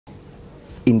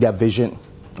in their vision.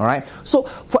 All right. So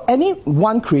for any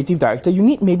one creative director, you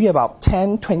need maybe about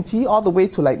 10, 20, all the way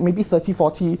to like maybe 30,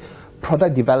 40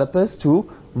 product developers to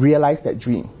realize that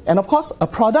dream. And of course, a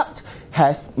product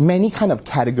has many kind of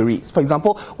categories. For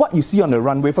example, what you see on the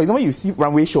runway, for example, you see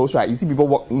runway shows, right? You see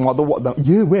people model walk down,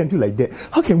 yeah, wear until like that.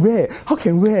 How can wear? How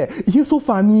can wear? You're so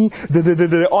funny,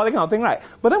 all that kind of thing, right?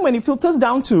 But then when it filters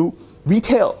down to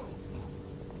retail,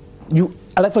 you,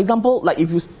 like for example, like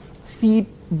if you see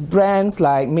brands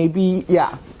like maybe,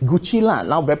 Gucci lah,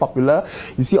 now very popular.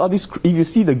 You see all these, if you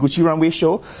see the Gucci runway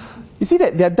show, you see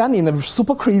that they're done in a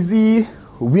super crazy,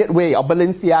 weird way. Or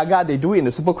Balenciaga, they do it in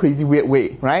a super crazy, weird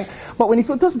way, right? But when it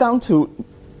filters down to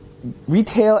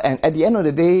retail, and at the end of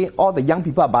the day, all the young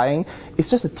people are buying, it's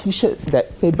just a t-shirt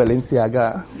that say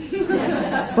Balenciaga,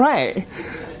 right?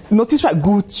 Notice, right,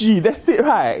 Gucci, that's it,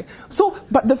 right? So,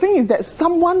 but the thing is that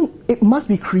it must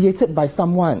be created by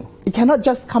someone. It cannot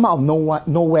just come out of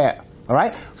nowhere, all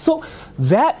right? So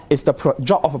that is the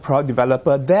job of a product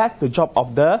developer. That's the job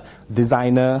of the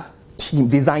design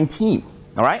team,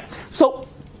 all right? So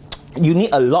you need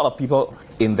a lot of people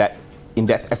in that,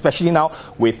 especially now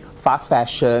with fast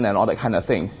fashion and all that kind of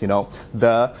things, you know.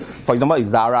 For example,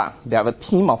 Zara, they have a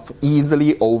team of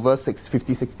easily over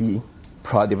 50, 60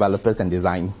 product developers and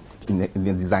in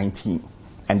the design team.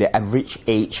 And the average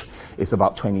age is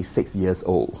about 26 years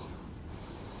old.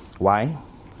 Why?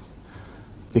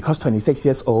 Because 26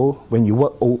 years old, when you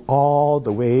work all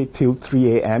the way till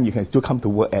 3 a.m., you can still come to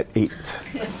work at 8.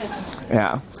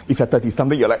 Yeah. If you're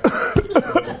 30-something, you're like,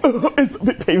 it's a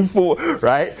bit painful,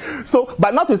 right? So,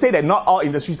 but not to say that not all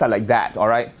industries are like that, all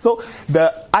right? So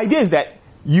the idea is that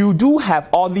you do have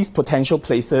all these potential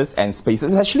places and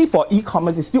spaces, especially for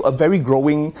e-commerce. It's still a very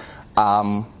growing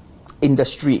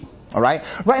industry, all right?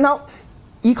 Right now,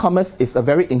 e-commerce is a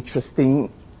very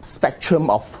interesting spectrum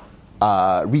of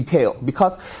retail,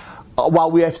 because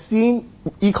while we have seen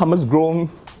e-commerce grown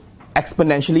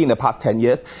exponentially in the past 10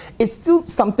 years, it's still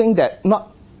something that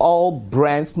not all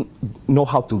brands know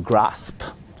how to grasp,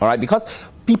 all right? Because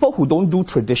people who don't do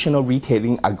traditional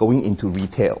retailing are going into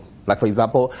retail. Like, for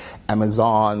example,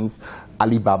 Amazon's,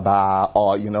 Alibaba,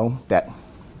 or, you know, that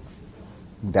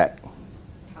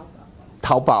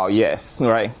Taobao, yes,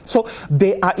 right? So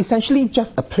they are essentially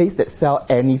just a place that sells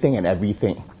anything and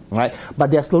everything, right?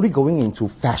 But they're slowly going into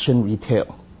fashion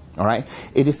retail, all right?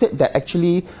 It is said that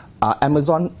actually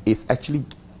Amazon is actually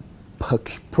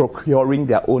procuring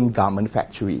their own garment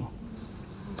factory.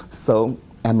 So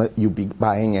you'll be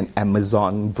buying an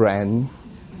Amazon brand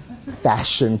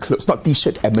fashion clothes, not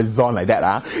t-shirt Amazon like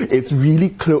that. It's really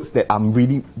clothes that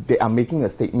they are making a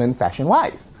statement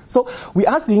fashion-wise. So we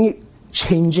are seeing it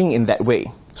changing in that way.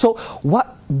 So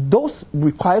those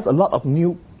requires a lot of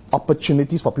new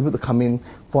opportunities for people to come in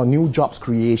for new jobs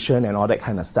creation and all that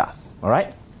kind of stuff. All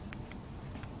right.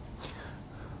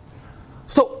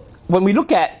 So when we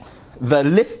look at the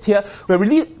list here, we're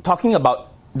really talking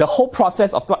about the whole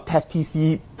process of what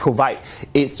TaF.tc provide.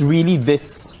 It's really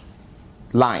this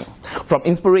line. From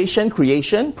inspiration,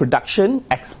 creation, production,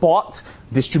 export,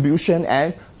 distribution,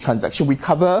 and transaction. We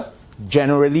cover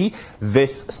generally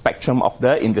this spectrum of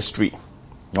the industry.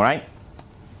 All right?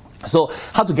 So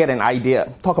how to get an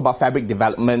idea? Talk about fabric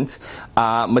development,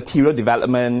 material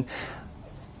development,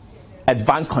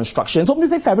 advanced construction. So when you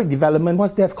say fabric development,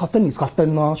 what's there? Cotton is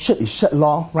cotton law, shirt is shirt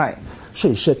law, right?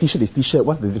 Shirt is shirt, t-shirt is t-shirt.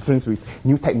 What's the difference with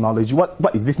new technology? What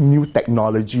is this new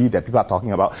technology that people are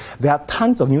talking about? There are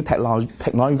tons of new technology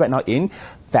right now in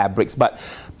fabrics, but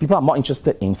people are more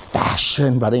interested in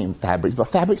fashion rather than in fabrics. But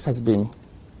fabrics has been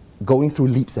going through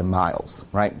leaps and miles,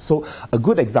 right? So a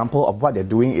good example of what they're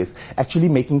doing is actually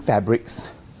making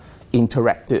fabrics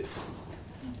interactive.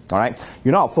 All right?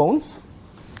 You know our phones?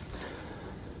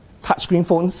 Touchscreen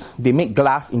phones, they make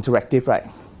glass interactive, right?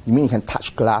 You mean you can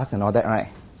touch glass and all that, right?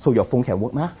 So your phone can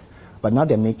work, nah? But now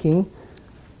they're making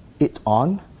it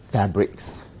on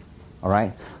fabrics, all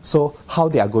right? So how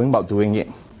they are going about doing it?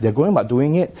 They're going about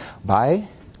doing it by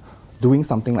doing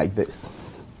something like this.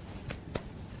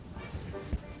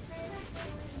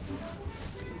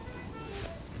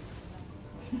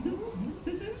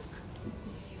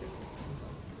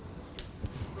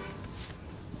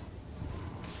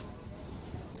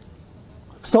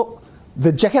 So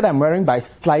the jacket I'm wearing, by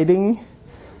sliding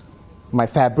my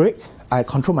fabric, I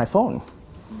control my phone.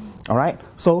 All right?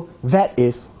 So that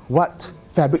is what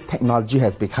fabric technology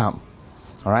has become.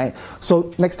 All right?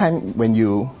 So next time when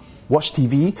you watch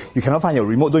TV, you cannot find your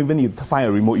remote. Don't even need to find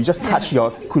a remote. You just touch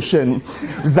your cushion.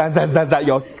 Zaz, zaz, zaz, zaz,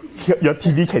 your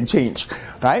TV can change.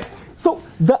 Right? So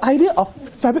the idea of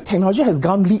fabric technology has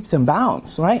gone leaps and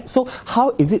bounds. Right? So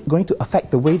how is it going to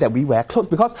affect the way that we wear clothes?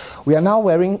 Because we are now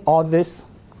wearing all this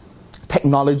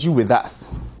technology with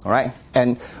us, all right?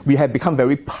 And we have become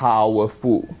very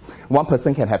powerful. One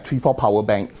person can have 3-4 power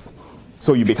banks.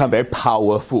 So you become very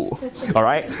powerful, all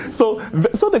right? So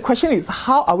the question is,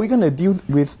 how are we going to deal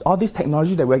with all this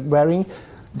technology that we're wearing,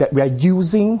 that we are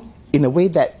using in a way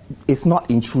that is not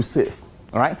intrusive,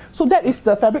 all right? So that is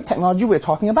the fabric technology we're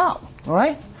talking about, all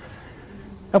right?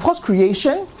 Of course,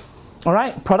 creation, all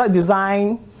right? Product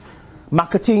design,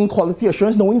 marketing, quality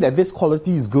assurance, knowing that this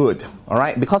quality is good, all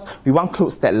right? Because we want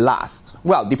clothes that last.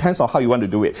 Well, depends on how you want to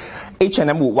do it.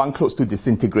 H&M would want clothes to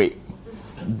disintegrate,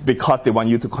 because they want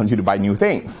you to continue to buy new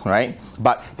things, right?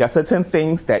 But there are certain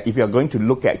things that if you're going to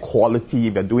look at quality,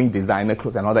 if you're doing designer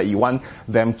clothes and all that, you want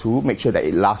them to make sure that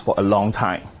it lasts for a long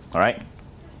time, all right?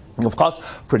 And of course,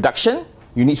 production,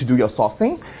 you need to do your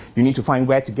sourcing. You need to find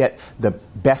where to get the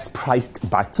best priced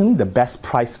button, the best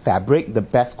priced fabric, the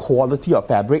best quality of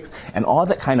fabrics, and all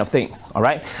that kind of things, all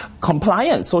right?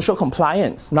 Compliance, social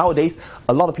compliance. Nowadays,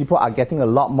 a lot of people are getting a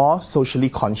lot more socially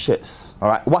conscious, all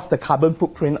right? What's the carbon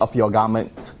footprint of your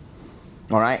garment,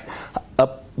 all right? A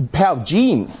pair of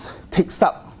jeans takes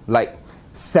up like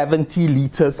 70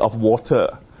 liters of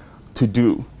water to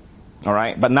do. All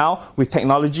right, but now with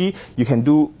technology, you can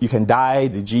dye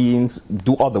the jeans,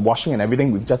 do all the washing and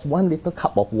everything with just 1 little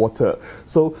cup of water.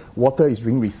 So water is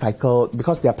being recycled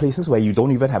because there are places where you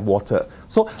don't even have water.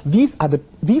 So these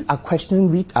are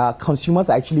questions consumers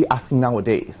are actually asking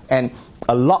nowadays, and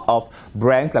a lot of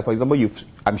brands, like for example,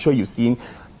 I'm sure you've seen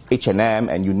H&M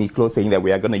and Uniqlo saying that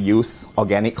we are going to use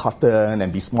organic cotton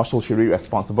and be more socially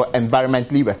responsible,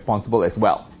 environmentally responsible as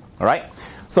well. All right,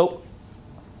 so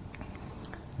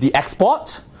the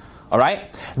export, all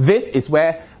right? This is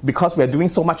where, because we're doing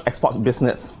so much export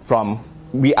business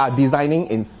we are designing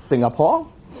in Singapore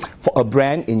for a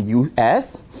brand in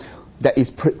US that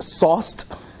is sourced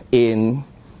in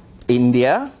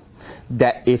India,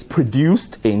 that is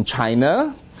produced in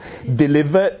China,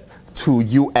 delivered to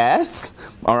US,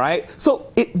 all right?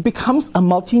 So it becomes a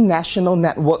multinational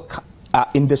network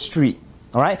industry,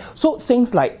 all right? So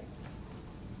things like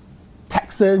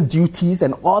taxes, duties,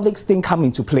 and all these things come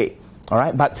into play, all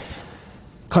right? But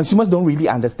consumers don't really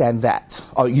understand that,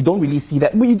 or you don't really see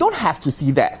that. Well, you don't have to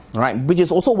see that, all right? Which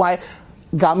is also why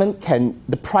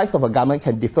the price of a garment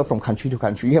can differ from country to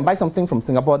country. You can buy something from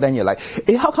Singapore, then you're like,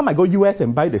 hey, how come I go US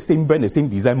and buy the same brand, the same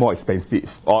design more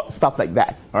expensive? Or stuff like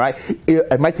that, all right?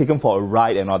 Am I taken for a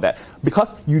ride and all that?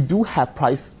 Because you do have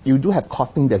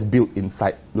costing that's built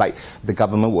inside, like the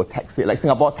government will tax it. Like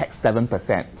Singapore tax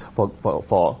 7%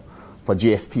 for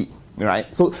GST,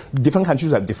 right? So different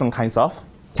countries have different kinds of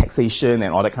taxation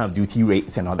and all that kind of duty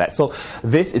rates and all that. So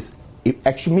this is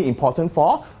actually important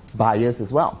for buyers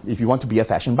as well, if you want to be a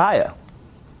fashion buyer.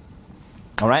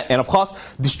 All right, and of course,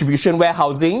 distribution,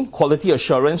 warehousing, quality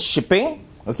assurance, shipping,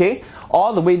 okay?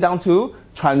 All the way down to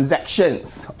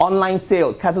transactions, online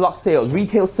sales, catalog sales,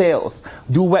 retail sales,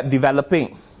 do web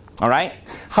developing. All right?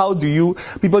 How do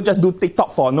people just do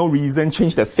TikTok for no reason,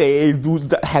 change their face, do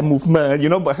the hand movement,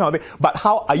 but kind of thing. But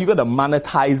how are you going to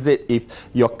monetize it if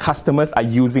your customers are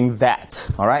using that?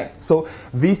 All right? So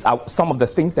these are some of the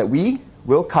things that we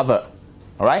will cover.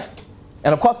 All right?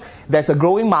 And of course, there's a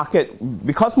growing market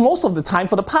because most of the time,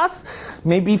 for the past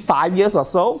maybe 5 years or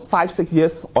so, 5-6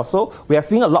 years or so, we are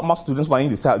seeing a lot more students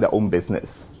wanting to set up their own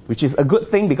business, which is a good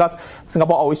thing because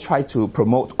Singapore always tries to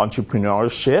promote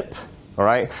entrepreneurship. All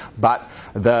right, but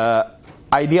the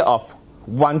idea of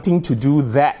wanting to do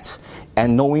that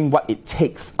and knowing what it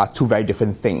takes are two very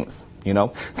different things.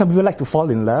 Some people like to fall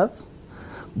in love,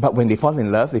 but when they fall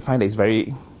in love, they find that it's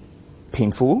very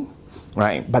painful,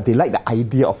 right? But they like the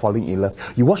idea of falling in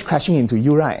love. You watch Crashing Into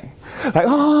You, right? Like,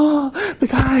 oh, the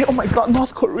guy, oh my God,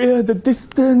 North Korea, the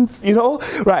distance,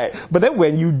 right? But then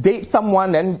when you date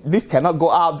someone, then this cannot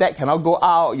go out, that cannot go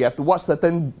out. You have to watch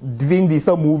certain Vin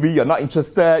Diesel movie, you're not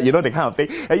interested, the kind of thing.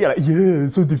 And you're like, yeah,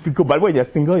 it's so difficult. But when you're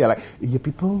single, you're like, yeah,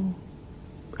 people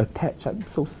attached, I'm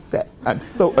so sad, I'm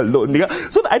so alone.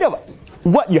 So the idea of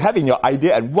what you have in your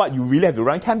idea and what you really have to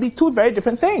run can be two very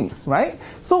different things, right?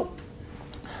 So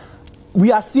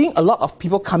we are seeing a lot of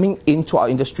people coming into our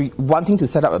industry wanting to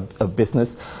set up a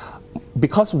business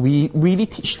because we really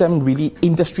teach them really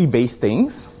industry-based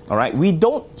things, all right? We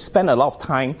don't spend a lot of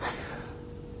time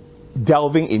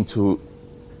delving into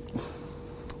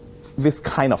this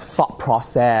kind of thought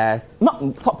process, not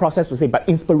thought process per se, but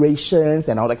inspirations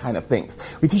and all that kind of things.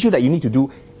 We teach you that you need to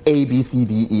do A, B, C,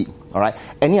 D, E, all right?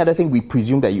 Any other thing we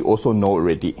presume that you also know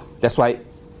already. That's why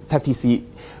TaF.tc,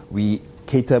 we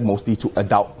cater mostly to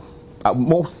adult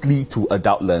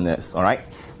learners, all right?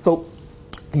 So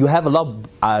you have a lot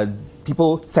of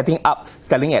people setting up,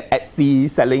 selling at Etsy,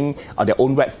 selling on their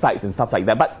own websites and stuff like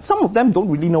that, but some of them don't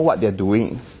really know what they're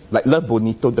doing, like Love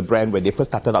Bonito, the brand, when they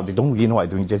first started out, they don't really know what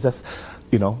they're doing. They just,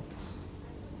 you know,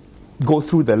 go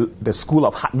through the school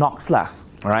of hard knocks lah.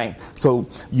 All right. So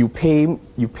you pay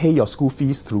your school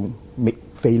fees through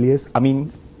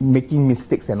making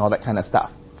mistakes and all that kind of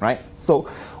stuff. Right. So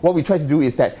what we try to do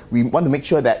is that we want to make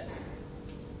sure that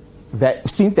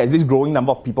since there's this growing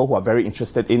number of people who are very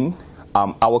interested in,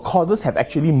 our courses have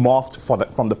actually morphed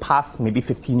from the past maybe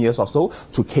 15 years or so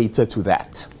to cater to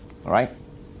that. All right.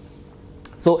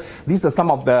 So these are some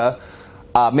of the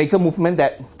maker movement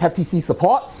that TaF.tc's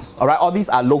supports. All right. All these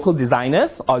are local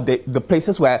designers, or the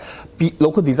places where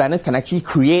local designers can actually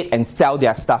create and sell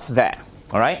their stuff there.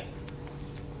 All right.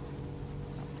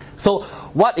 So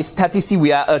what is TaF.tc?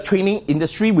 We are a training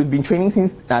industry. We've been training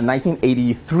since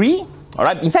 1983. All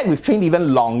right. In fact, we've trained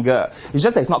even longer. It's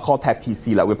just that it's not called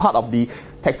TaF.tc. We're part of the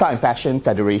Textile and Fashion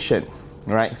Federation.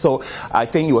 All right. So I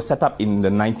think it was set up in the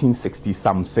 1960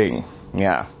 something.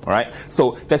 Yeah. All right.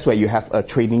 So that's where you have a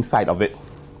training side of it.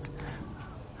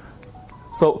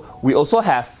 So we also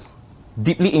have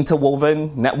deeply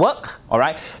interwoven network. All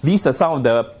right. These are some of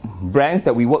the brands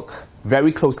that we work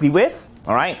very closely with.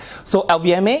 All right. So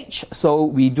LVMH. So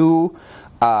we do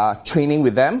training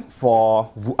with them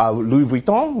for Louis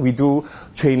Vuitton. We do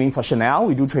training for Chanel.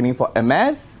 We do training for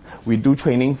Hermes. We do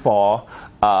training for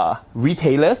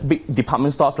retailers, big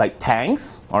department stores like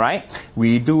Tangs. All right.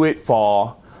 We do it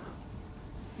for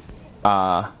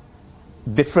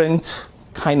different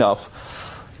kind of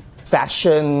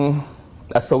fashion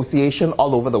association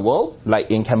all over the world,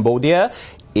 like in Cambodia,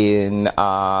 in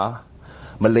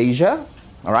Malaysia,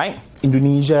 all right,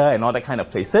 Indonesia, and all that kind of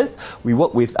places. We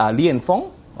work with Li &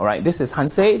 Fong. All right, this is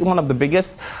Hansei, one of the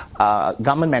biggest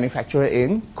garment manufacturer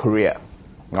in Korea.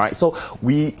 All right, so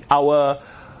our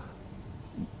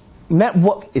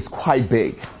network is quite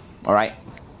big. All right,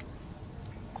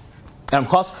 and of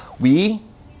course we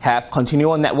have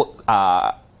continual network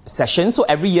sessions. So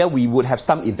every year we would have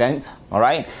some event. All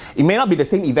right, it may not be the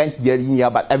same event year in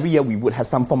year, but every year we would have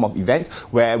some form of event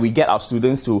where we get our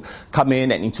students to come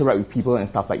in and interact with people and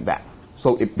stuff like that.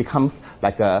 So it becomes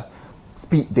like a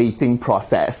speed dating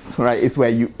process, right? It's where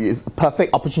it's a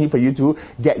perfect opportunity for you to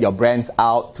get your brands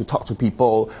out, to talk to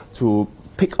people, to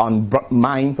pick on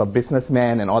minds of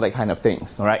businessmen and all that kind of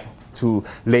things, all right? To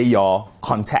lay your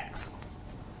contacts.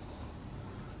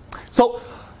 So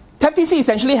TaF.tc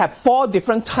essentially have 4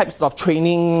 different types of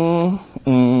training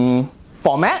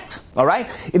format, all right?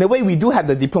 In a way, we do have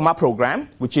the diploma program,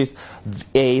 which is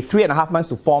a 3.5 months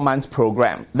to 4 months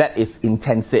program that is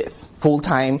intensive,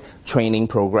 full-time training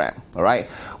program, all right?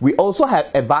 We also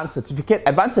have advanced certificate.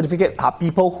 Advanced certificate are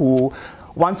people who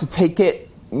want to take it.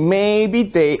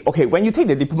 Maybe when you take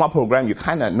the diploma program, you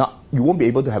won't be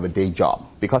able to have a day job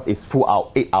because it's full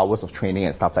 8 hours of training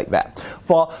and stuff like that.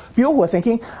 For people who are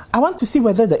thinking, I want to see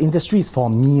whether the industry is for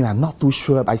me, I'm not too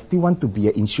sure, but I still want to be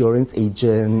an insurance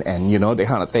agent and that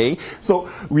kind of thing. So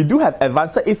we do have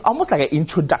advanced. It's almost like an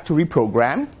introductory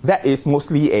program that is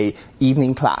mostly a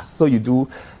evening class. So you do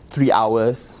 3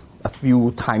 hours a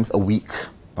few times a week,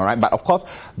 all right? But of course,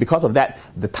 because of that,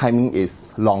 the timing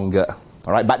is longer.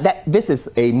 All right, but this is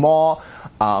a more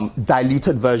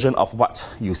diluted version of what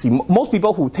you see. Most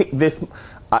people who take this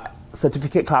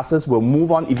certificate classes will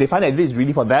move on. If they find that this is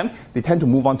really for them, they tend to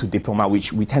move on to diploma,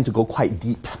 which we tend to go quite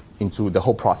deep into the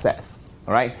whole process.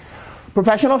 All right,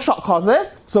 professional short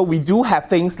courses. So we do have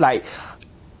things like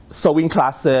sewing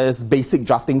classes, basic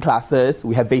drafting classes.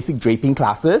 We have basic draping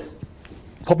classes.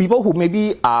 For people who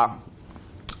maybe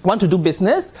want to do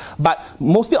business, but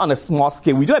mostly on a small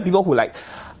scale. We do have people who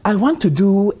I want to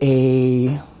do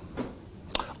a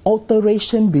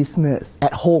alteration business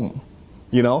at home,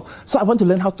 So I want to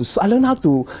learn how to sew. I learn how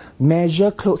to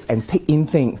measure clothes and take in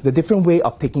things, the different way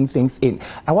of taking things in.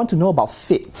 I want to know about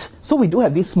fit. So we do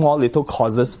have these small little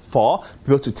courses for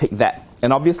people to take that.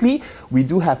 And obviously, we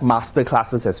do have master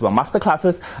classes as well. Master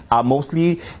classes are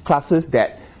mostly classes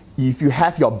that if you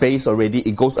have your base already,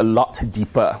 it goes a lot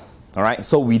deeper. All right.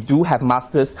 So we do have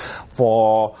masters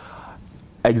for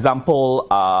example,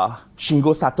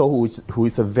 Shingo Sato, who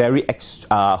is a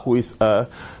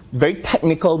very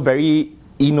technical, very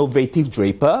innovative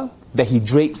draper, that he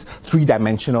drapes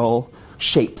 3-dimensional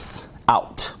shapes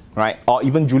out, right? Or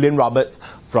even Julian Roberts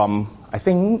from, I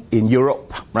think, in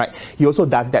Europe, right? He also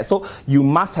does that. So you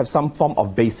must have some form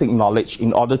of basic knowledge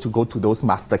in order to go to those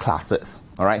master classes,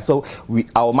 all right? So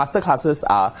our master classes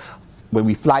are when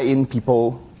we fly in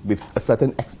people with a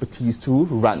certain expertise to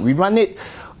run. We run it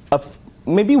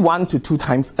maybe 1 to 2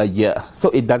 times a year, so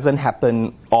it doesn't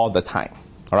happen all the time,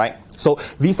 all right? So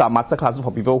these are master classes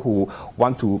for people who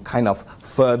want to kind of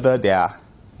further their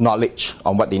knowledge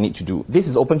on what they need to do. This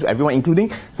is open to everyone,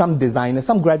 including some designers,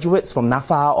 some graduates from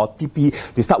NAFA or TP.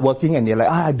 They start working and they're like,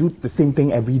 I do the same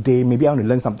thing every day. Maybe I want to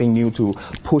learn something new to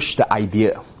push the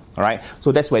idea. All right,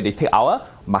 so that's where they take our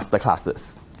master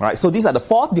classes. All right, so these are the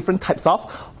 4 different types of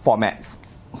formats.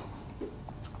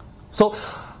 So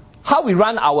how we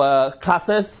run our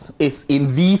classes is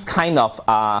in these kind of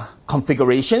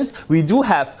configurations. We do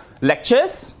have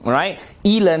lectures, all right,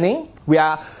 e-learning. We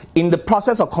are in the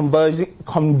process of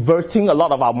converting a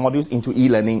lot of our modules into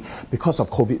e-learning because of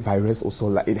COVID virus. Also,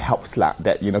 like, it helps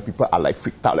that people are like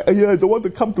freaked out, like, oh, yeah, I don't want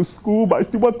to come to school, but I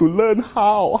still want to learn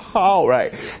how,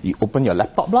 right? You open your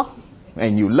laptop,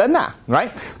 and you learn,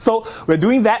 right? So we're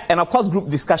doing that, and of course, group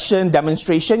discussion,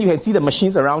 demonstration. You can see the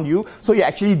machines around you, so you're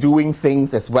actually doing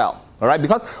things as well, all right?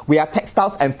 Because we are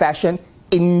textiles and fashion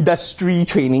industry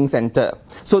training center,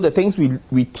 so the things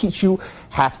we teach you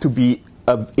have to be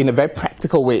in a very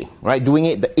practical way, right? Doing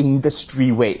it the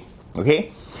industry way,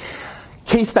 okay?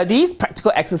 Case studies,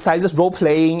 practical exercises,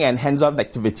 role-playing, and hands-on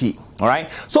activity, all right?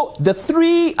 So the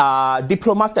 3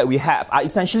 diplomas that we have are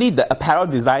essentially the apparel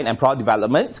design and product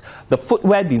development, the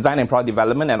footwear design and product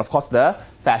development, and of course the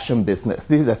fashion business.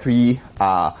 These are the 3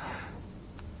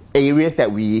 areas that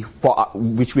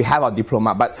which we have our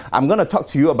diploma, but I'm going to talk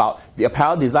to you about the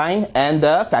apparel design and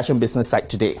the fashion business side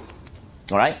today,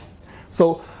 all right?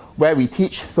 So where we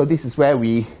teach, so this is where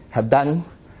we have done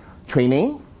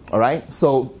training, all right?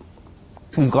 So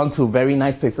we've gone to very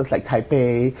nice places like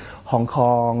Taipei, Hong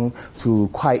Kong, to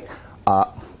quite,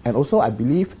 and also I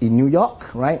believe in New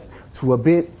York, right? To a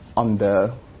bit on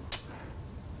the,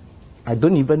 I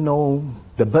don't even know,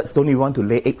 the birds don't even want to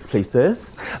lay eggs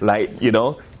places, like,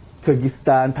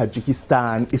 Kyrgyzstan,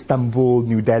 Tajikistan, Istanbul,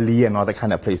 New Delhi, and all that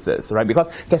kind of places, right? Because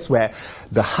that's where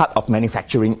the heart of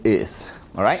manufacturing is,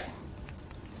 all right?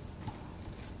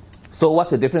 So what's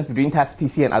the difference between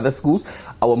TaF.tc and other schools?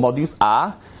 Our modules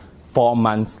are 4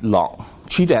 months long,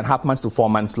 3.5 months to 4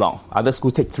 months long. Other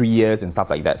schools take 3 years and stuff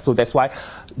like that. So that's why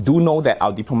do know that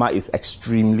our diploma is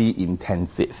extremely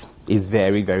intensive. It's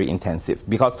very, very intensive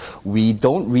because we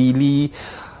don't really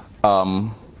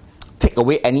take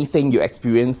away anything you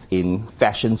experience in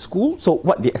fashion school. So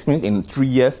what they experience in 3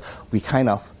 years, we kind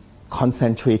of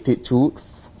concentrate it to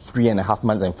 3.5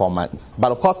 months and 4 months.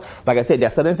 But of course, like I said, there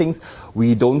are certain things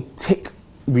we don't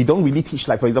really teach.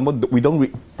 Like, for example,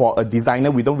 for a designer,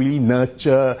 we don't really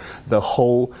nurture the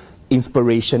whole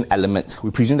inspiration element. We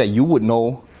presume that you would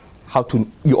know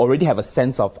you already have a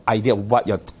sense of idea of what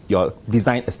your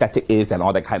design aesthetic is and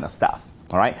all that kind of stuff,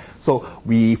 all right? So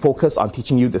we focus on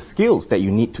teaching you the skills that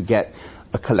you need to get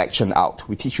a collection out.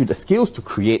 We teach you the skills to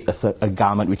create a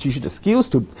garment. We teach you the skills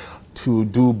to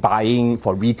do buying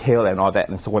for retail and all that,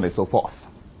 and so on and so forth,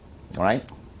 all right?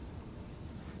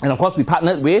 And of course, we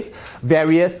partnered with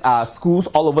various schools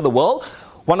all over the world.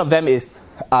 One of them is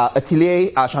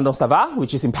Atelier Chandon Stava,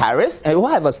 which is in Paris, and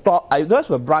we have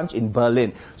a branch in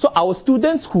Berlin. So our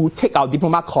students who take our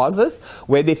diploma courses,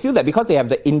 where they feel that because they have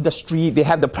the industry, they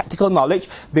have the practical knowledge,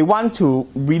 they want to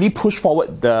really push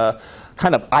forward the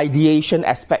kind of ideation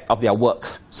aspect of their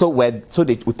work. So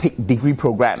they would take degree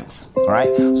programs, all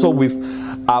right? So we've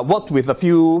worked with a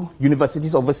few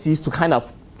universities overseas to kind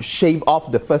of shave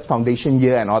off the first foundation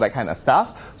year and all that kind of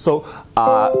stuff. So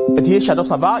Atelier Chandon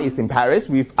Stava is in Paris.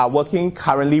 We are working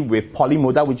currently with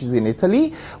Polymoda, which is in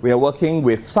Italy. We are working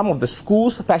with some of the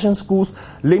schools, fashion schools,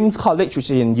 Lims College,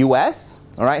 which is in US,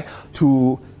 all right,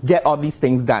 to get all these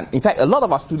things done. In fact, a lot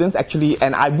of our students actually,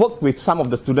 and I work with some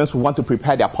of the students who want to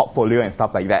prepare their portfolio and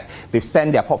stuff like that. They've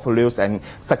sent their portfolios and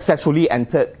successfully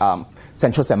entered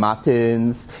Central St.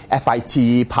 Martin's,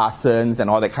 FIT, Parsons, and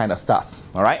all that kind of stuff,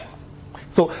 all right?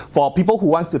 So for people who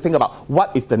want to think about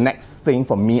what is the next thing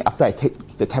for me after I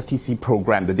take the TaF.tc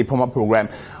program, the diploma program,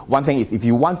 one thing is if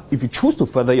you choose to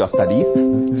further your studies,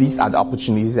 these are the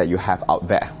opportunities that you have out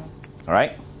there, all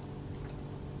right?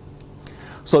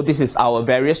 So this is our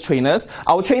various trainers.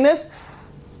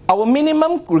 Our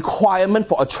minimum requirement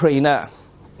for a trainer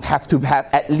have to have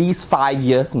at least 5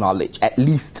 years knowledge, at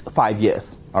least 5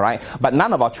 years, all right? But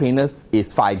none of our trainers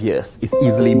is 5 years, it's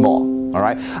easily more, all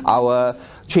right? Our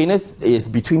trainers is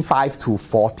between 5 to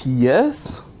 40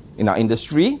 years in our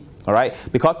industry, all right?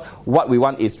 Because what we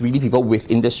want is really people with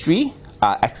industry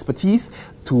expertise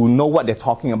to know what they're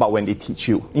talking about when they teach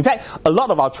you. In fact, a lot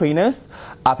of our trainers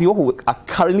are people who are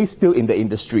currently still in the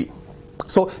industry.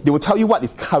 So they will tell you what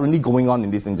is currently going on in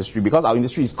this industry because our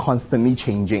industry is constantly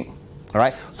changing. All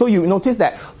right, so you notice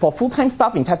that for full-time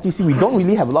staff in TaF.tc, we don't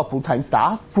really have a lot of full-time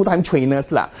staff, full-time trainers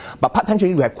but part-time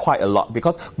trainers we have quite a lot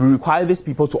because we require these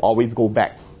people to always go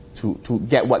back to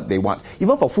get what they want.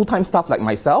 Even for full-time staff like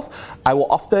myself, I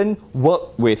will often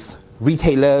work with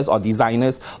retailers or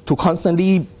designers to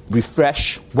constantly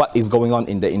refresh what is going on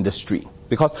in the industry,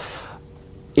 because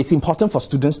it's important for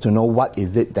students to know what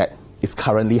is it that is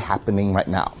currently happening right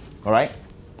now, all right?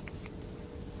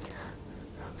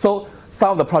 So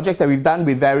some of the projects that we've done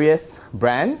with various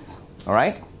brands, all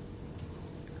right?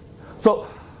 So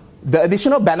the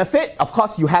additional benefit, of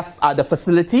course, you have the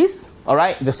facilities, all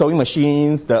right? The sewing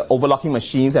machines, the overlocking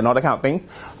machines, and all that kind of things.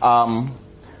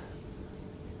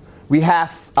 We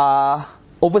have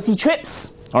overseas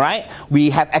trips, all right? We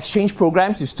have exchange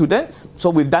programs with students. So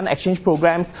we've done exchange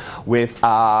programs with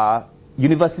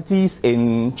universities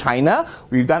in China.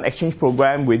 We've done exchange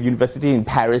program with university in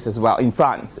Paris as well, in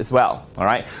France as well, all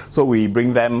right? So we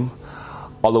bring them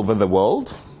all over the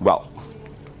world. Well,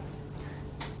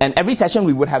 and every session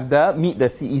we would have the Meet the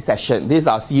CE session. This is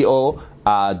our CEO,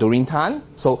 Doreen Tan.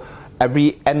 So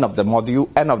every end of the module,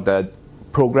 end of the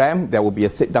program, there will be a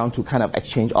sit down to kind of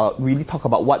exchange or really talk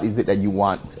about what is it that you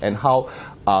want and how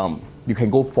you can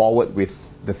go forward with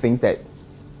the things that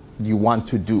you want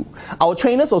to do. Our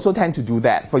trainers also tend to do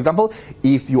that. For example,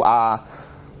 if you are,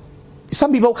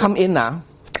 some people come in, I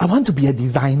want to be a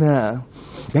designer.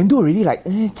 Then do already like,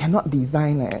 cannot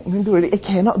design, then do already,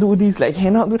 cannot do this,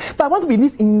 cannot do, but I want to be in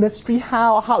this industry,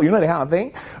 how, you know, that kind of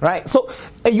thing, right? So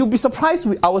you'll be surprised,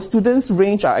 our students'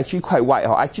 range are actually quite wide.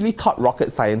 I actually taught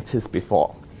rocket scientists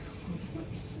before.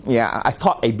 Yeah, I've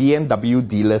taught a BMW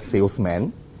dealer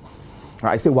salesman.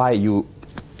 Right? I said, why are you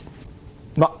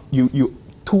not, you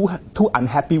too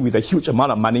unhappy with the huge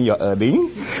amount of money you're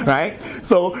earning, right?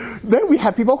 So then we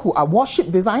have people who are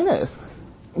warship designers.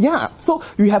 Yeah, so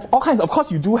you have all kinds. Of course,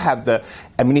 you do have the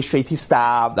administrative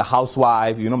staff, the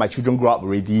housewife. You know, my children grow up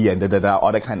already, and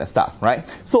all that kind of stuff, right?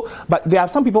 So, but there are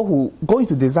some people who go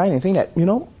into design and think that, you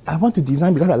know, I want to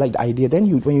design because I like the idea. Then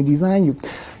when you design, you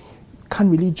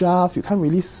can't really draft, you can't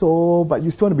really sew, but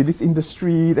you still want to be this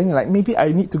industry. Then you're like, maybe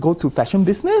I need to go to fashion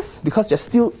business because you're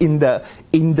still in the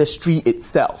industry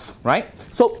itself, right?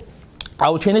 So,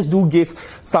 our trainers do give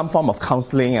some form of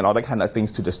counseling and all that kind of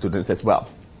things to the students as well,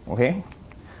 okay?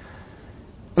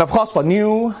 And of course, for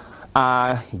new,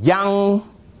 young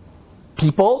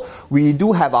people, we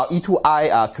do have our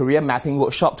E2I career mapping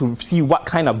workshop to see what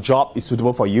kind of job is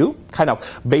suitable for you, kind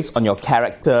of based on your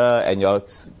character and your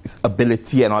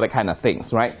ability and all that kind of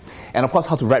things, right? And of course,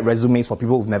 how to write resumes for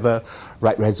people who've never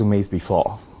write resumes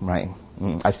before, right?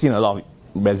 I've seen a lot of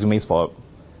resumes for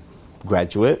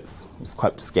graduates. It's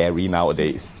quite scary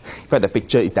nowadays. In fact, the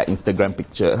picture is that Instagram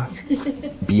picture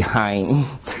behind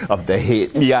of the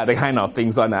head. Yeah, the kind of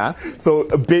things on. So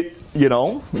a bit, you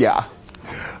know, yeah.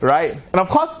 Right? And of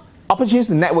course, opportunities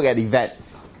to network at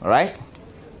events. All right?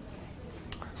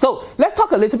 So let's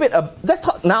talk a little bit, let's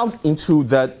talk now into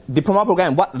the diploma program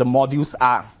and what the modules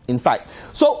are inside.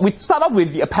 So we start off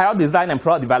with the apparel design and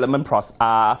product development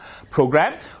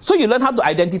program. So you learn how to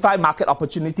identify market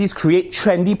opportunities, create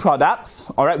trendy products,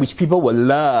 all right, which people will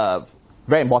love.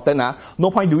 Very important.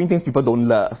 No point doing things people don't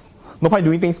love. No point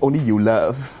doing things only you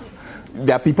love.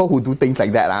 There are people who do things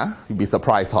like that. You'd be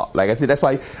surprised. Like I said, that's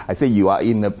why I say you are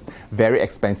in a very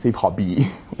expensive hobby.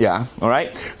 Yeah, all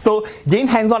right? So gain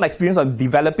hands-on experience on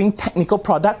developing technical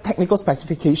products, technical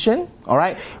specification, all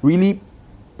right? Really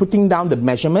putting down the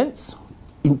measurements,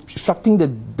 instructing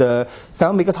the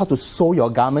salon makers how to sew your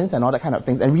garments and all that kind of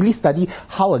things, and really study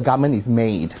how a garment is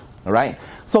made, all right?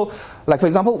 So, like for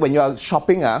example, when you're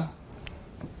shopping,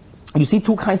 you see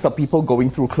two kinds of people going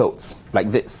through clothes, like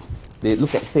this. They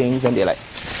look at things and they're like,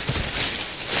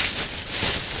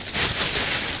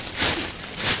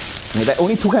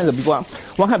 only two kinds of people.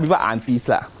 One kind of people are aunties.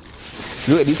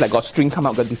 Look at this, like got string come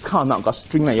out, got discount now, got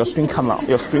string, like your string come out,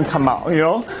 you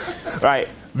know? Right.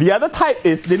 The other type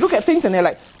is they look at things and they're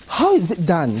like, how is it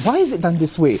done? Why is it done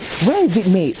this way? Where is it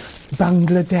made?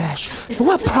 Bangladesh.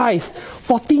 What price?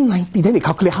 $14.90. Then they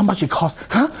calculate how much it costs.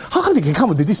 How come they can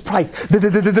come up with this price?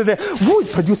 Who is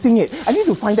producing it? I need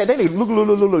to find that. Then they look,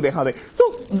 that kind of thing.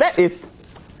 So that is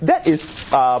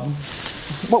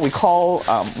what we call,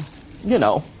 you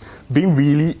know, being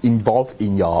really involved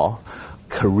in your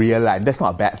career line. That's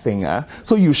not a bad thing.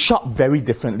 So you shop very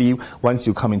differently once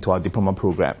you come into our diploma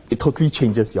program. It totally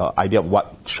changes your idea of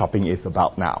what shopping is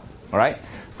about now. All right?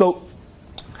 So,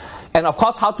 and of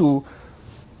course, how to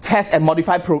test and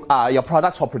modify your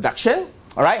products for production.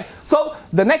 All right? So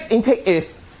the next intake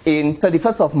is in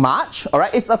 31st of March. All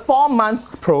right? It's a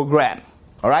 4-month program.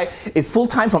 All right? It's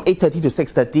full-time from 8:30 to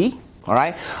 6:30. All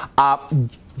right?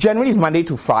 Generally, it's Monday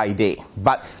to Friday,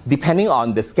 but depending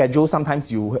on the schedule, sometimes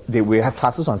they will have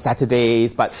classes on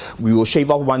Saturdays, but we will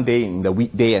shave off one day in the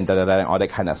weekday and all that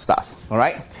kind of stuff. All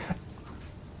right?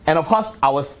 And of course,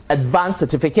 our advanced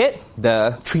certificate,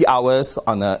 the 3 hours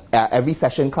on every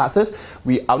session classes,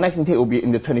 our next intake will be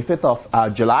in the 25th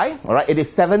of July. All right, it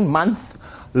is 7 months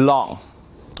long.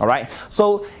 All right,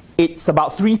 so it's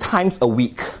about 3 times a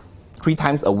week. 3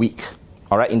 times a week.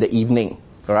 All right, in the evening.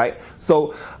 All right,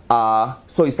 so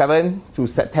it's 7 to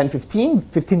 10,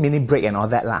 15-minute break and all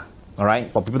that lah. All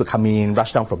right, for people to come in,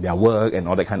 rush down from their work and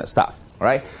all that kind of stuff. All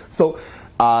right, so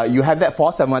you have that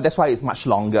for 7 months. That's why it's much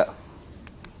longer.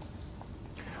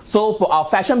 So for our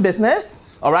fashion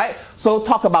business, all right, so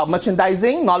talk about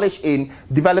merchandising, knowledge in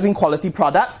developing quality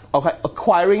products, okay,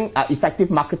 acquiring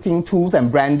effective marketing tools and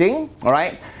branding, all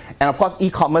right, and of course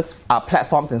e-commerce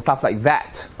platforms and stuff like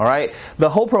that, all right. The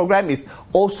whole program is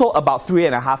also about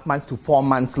 3.5 months to 4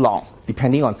 months long,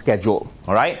 depending on schedule,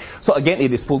 all right. So again,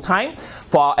 it is full-time.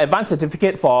 For our advanced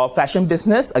certificate for fashion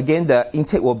business, again, the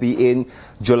intake will be in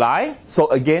July. So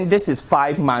again, this is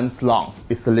 5 months long.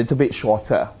 It's a little bit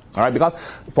shorter. All right, because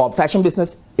for fashion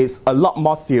business, it's a lot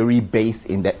more theory-based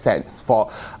in that sense. For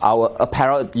our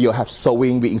apparel, you have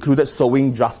sewing. We included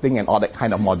sewing, drafting, and all that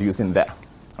kind of modules in there.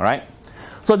 All right.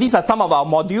 So these are some of our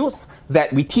modules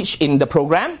that we teach in the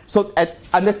program. So at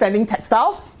understanding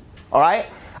textiles, all right,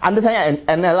 understanding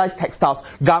and analyze textiles.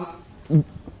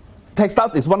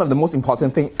 Textiles is one of the most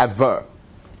important things ever.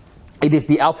 It is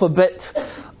the alphabet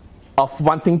of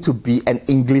wanting to be an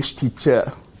English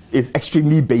teacher. Is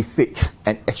extremely basic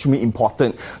and extremely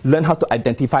important. Learn how to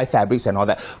identify fabrics and all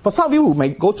that. For some of you who may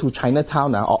go to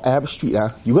Chinatown or Arab Street,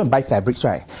 you go and buy fabrics,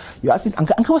 right? You ask this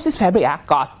uncle, what's this fabric?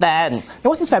 Cotton.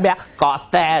 What's this fabric?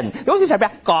 Cotton. What's this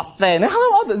fabric? Cotton. And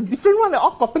how all the different ones are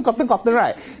all cotton,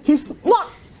 right? He's not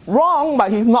wrong, but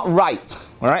he's not right.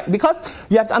 All right? Because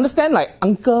you have to understand, like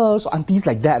uncles or aunties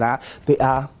like that, they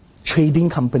are trading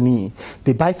company.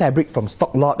 They buy fabric from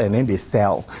stock lot and then they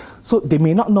sell. So they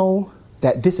may not know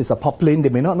that this is a poplin, they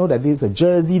may not know that this is a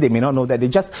jersey, they may not know that they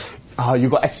just, you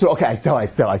got extra, okay, I sell,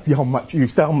 I see how much, you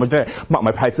sell how much, then mark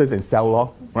my prices and sell,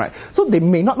 lor, right? So they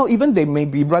may not know, even they may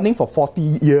be running for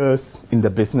 40 years in the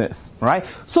business, right?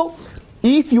 So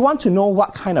if you want to know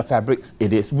what kind of fabrics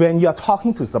it is, when you're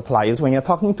talking to suppliers, when you're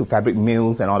talking to fabric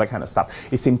mills and all that kind of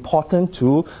stuff, it's important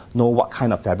to know what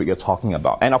kind of fabric you're talking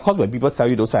about. And of course, when people sell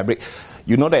you those fabric,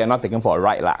 you know that you're not taken for a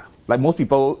ride lah. Like most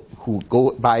people who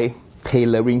go buy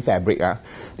tailoring fabric,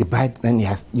 they buy, and it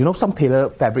has, you know, some tailor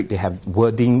fabric, they have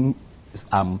wording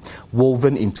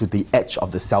woven into the edge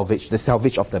of the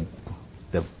selvage of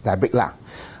the fabric lah.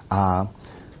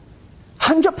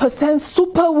 100%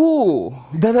 super wool.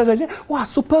 Wow,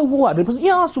 super wool.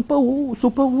 Yeah, super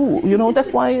wool. You know,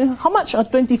 that's why, how much?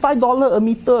 $25 a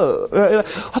meter.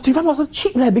 $25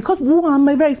 cheap, because wool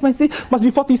very expensive. Must be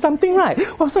 40 something, right?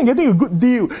 Well, so I'm getting a good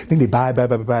deal. Then they buy.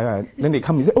 Then they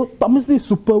come and say, oh, Thomas, this is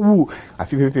super wool. I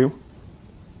feel.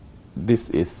 This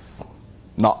is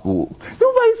not wool.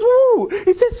 No, but it's wool.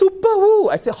 It says super wool.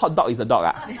 I said hot dog is a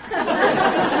dog.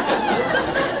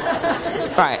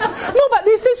 Right. No, but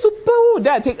they say super wool.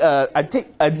 Then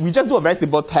we just do a very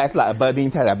simple test, like a burning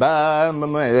test,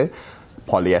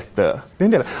 polyester.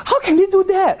 Then they're like, how can they do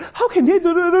that? How can they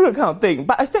do that kind of thing?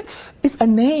 But I said, it's a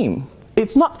name.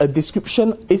 It's not a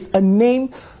description. It's a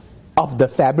name of the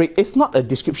fabric. It's not a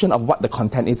description of what the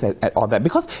content is at all that.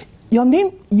 Because your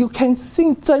name, you can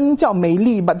sing 真叫美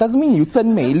丽, but doesn't mean you 真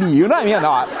美丽. You know what I mean or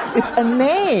not? It's a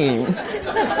name,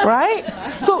 right?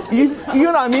 So if you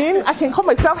know what I mean, I can call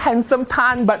myself handsome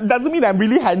Tan, but doesn't mean I'm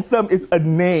really handsome. It's a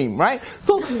name, right?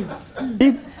 So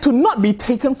if to not be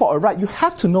taken for a ride, you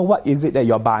have to know what is it that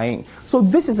you're buying. So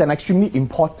this is an extremely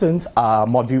important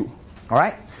module, all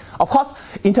right? Of course,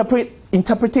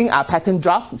 interpreting a pattern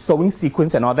draft, sewing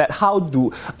sequence and all that. How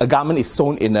do a garment is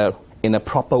sewn in a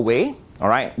proper way? All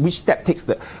right, which step takes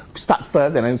the start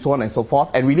first, and then so on and so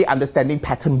forth, and really understanding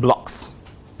pattern blocks,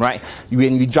 right?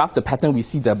 When we draft the pattern, we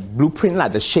see the blueprint,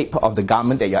 like the shape of the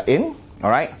garment that you're in, all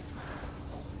right?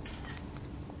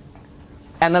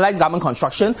 Analyze garment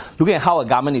construction, looking at how a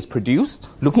garment is produced,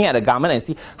 looking at a garment and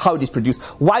see how it is produced.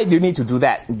 Why do you need to do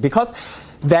that? Because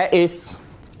there is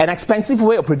an expensive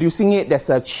way of producing it, there's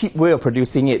a cheap way of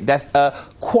producing it, there's a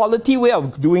quality way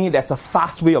of doing it, there's a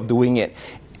fast way of doing it.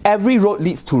 Every road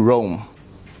leads to Rome.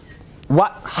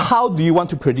 How do you want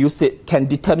to produce it can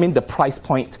determine the price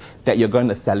point that you're going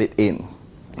to sell it in.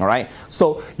 All right?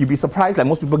 So you'd be surprised, like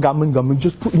most people, garment,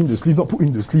 just put in the sleeve, not put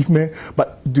in the sleeve, man.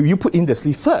 But do you put in the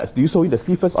sleeve first? Do you sew in the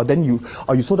sleeve first, or then you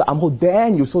sew the armhole,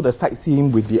 then you sew the side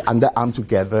seam with the underarm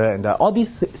together, and all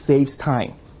this saves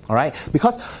time. All right?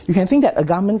 Because you can think that a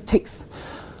garment takes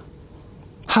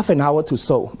half an hour to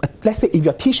sew. Let's say if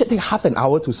your t-shirt takes half an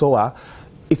hour to sew,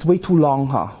 it's way too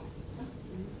long,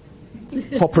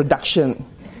 for production,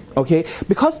 okay?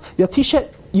 Because your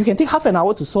t-shirt you can take half an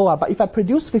hour to sew, but if I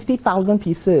produce 50,000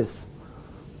 pieces,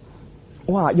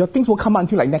 wow, your things will come out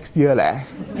until like next year,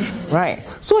 right?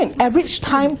 So an average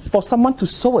time for someone to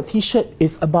sew a t-shirt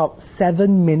is about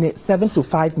 7 minutes, 7 to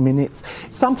 5 minutes.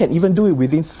 Some can even do it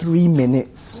within 3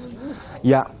 minutes.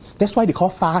 Yeah, that's why they call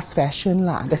fast fashion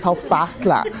lah. That's how fast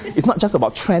lah. It's not just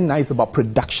about trend now, it's about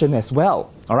production as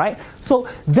well. All right. So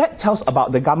that tells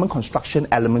about the garment construction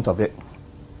elements of it.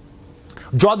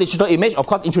 Draw digital image, of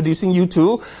course, introducing you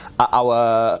to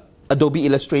our Adobe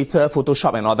Illustrator,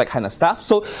 Photoshop, and all that kind of stuff.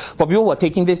 So for people who are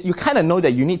taking this, you kind of know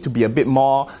that you need to be a bit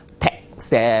more tech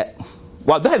savvy.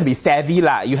 Well, don't have to be savvy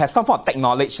lah. You have some form of tech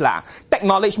knowledge lah. Tech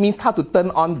knowledge means how to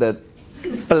turn on the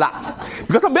plug.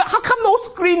 Because how come no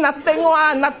screen, nothing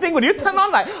one, nothing? When you turn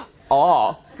on like,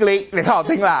 oh, click, that kind of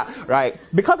thing lah, right?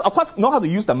 Because of course, know how to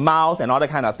use the mouse and all that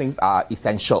kind of things are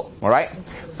essential, all right?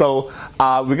 So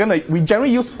we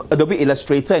generally use Adobe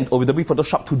Illustrator and Adobe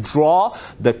Photoshop to draw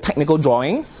the technical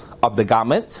drawings of the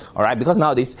garment, all right? Because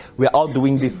nowadays we're all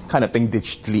doing this kind of thing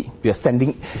digitally. We are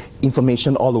sending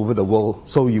information all over the world,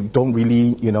 so you don't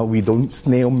really, we don't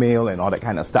snail mail and all that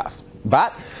kind of stuff.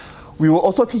 But we will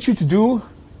also teach you to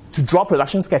draw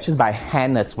production sketches by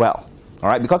hand as well. All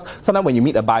right, because sometimes when you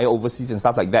meet a buyer overseas and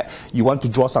stuff like that, you want to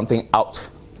draw something out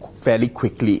fairly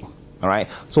quickly. All right,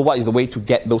 so what is the way to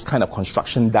get those kind of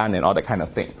construction done and all that kind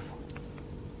of things?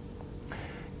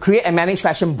 Create and manage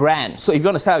fashion brands. So if you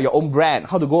want to sell your own brand,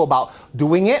 how to go about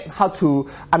doing it, how to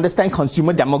understand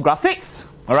consumer demographics,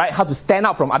 all right, how to stand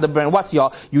out from other brands, what's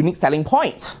your unique selling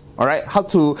point, all right, how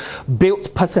to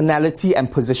build personality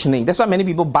and positioning. That's why many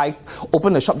people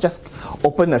open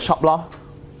a shop law.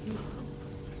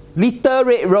 Little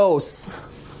Red Rose.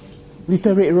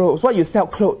 Little Red Rose. What you sell?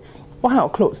 Clothes. What kind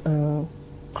of clothes?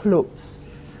 Clothes.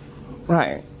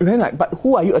 Right. And then but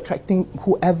who are you attracting?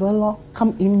 Whoever lor.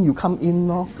 Come in, you come in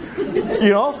lor.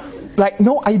 Like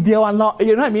no idea one lor.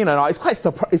 You know what I mean or not? It's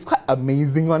quite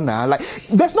amazing one lah. Like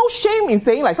there's no shame in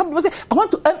saying some people say, I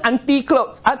want to earn auntie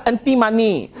clothes, auntie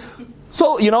money.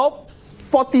 So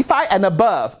 45 and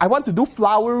above. I want to do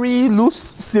flowery, loose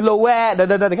silhouette.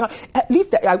 At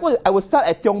least I will sell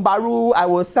at Tiong Bahru. I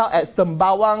will sell at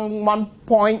Sembawang, 1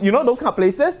 Point. Those kind of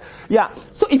places. Yeah.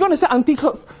 So if you want to sell auntie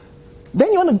clothes,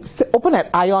 then you want to open at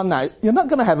Ion. You're not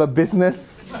going to have a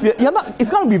business. It's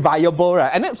going to be viable,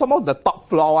 right? And then some of the top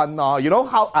floor one, you know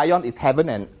how Ion is heaven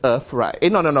and earth, right?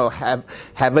 No.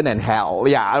 Heaven and hell.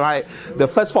 Yeah, right. The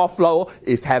first 4 floor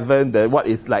is heaven. The more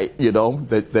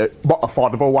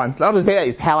affordable ones. Not to say that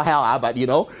it's hell, but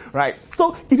right?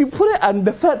 So if you put it on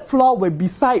the 3rd floor where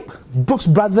beside Brooks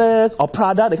Brothers or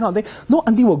Prada, that kind of thing, no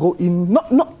auntie will go in.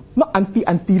 Not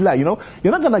auntie lah, You're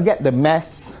not going to get the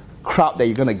mass crowd that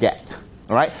you're going to get.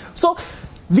 All right? So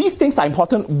these things are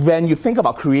important when you think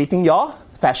about creating your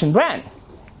fashion brand.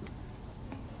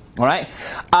 All right?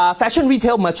 Fashion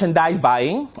retail merchandise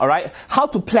buying. All right? How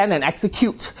to plan and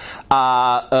execute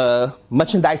a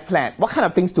merchandise plan. What kind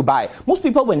of things to buy? Most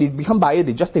people, when they become buyers,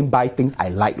 they just think buy things I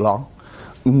like, lor.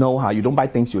 No, you don't buy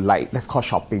things you like. That's called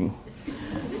shopping.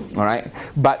 All right?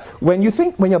 But when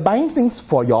you're buying things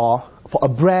for a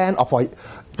brand or for...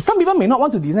 Some people may not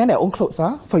want to design their own clothes.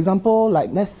 For example,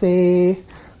 let's say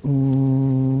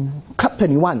Club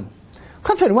 21.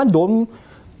 Club 21 don't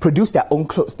produce their own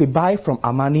clothes. They buy from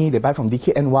Armani, they buy from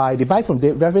DKNY, they buy from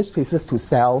various places to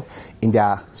sell in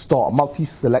their store,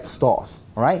 multi-select stores.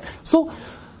 All right? So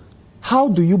how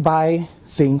do you buy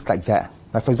things like that?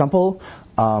 Like for example,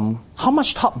 how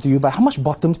much top do you buy? How much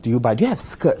bottoms do you buy? Do you have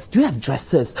skirts? Do you have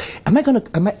dresses? Am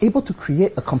I able to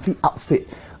create a complete outfit?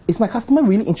 Is my customer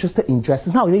really interested in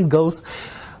dresses? Nowadays, girls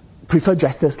prefer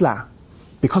dresses lah,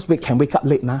 because we can wake up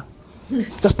late now.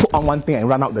 Just put on one thing and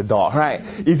run out the door, right?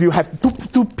 If you have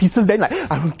two pieces, then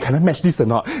can I match this or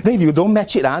not? Then if you don't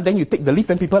match it, then you take the leaf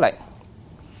and people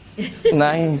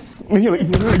nice. And you're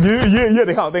yeah,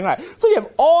 that kind of thing, right? So you have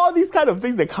all these kind of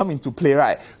things that come into play,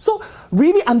 right? So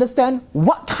really understand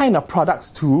what kind of products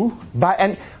to buy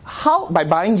and how by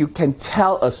buying you can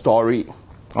tell a story,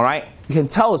 all right? You can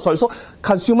tell a story. So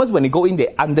consumers, when they go in,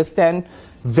 they understand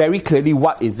very clearly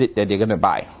what is it that they're going to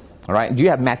buy. All right? Do you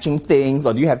have matching things,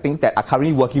 or do you have things that are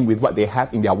currently working with what they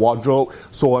have in their wardrobe,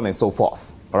 so on and so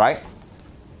forth. All right?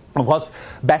 Of course,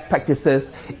 best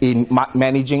practices in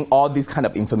managing all this kind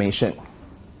of information.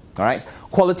 All right?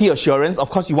 Quality assurance. Of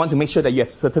course, you want to make sure that you have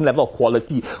a certain level of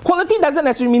quality. Quality doesn't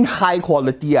necessarily mean high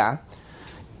quality.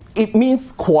 It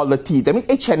means quality. That means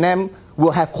H&M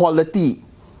will have quality.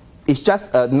 It's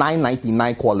just a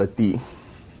 $9.99 quality.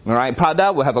 All right?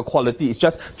 Prada will have a quality. It's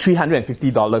just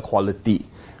 $350 quality.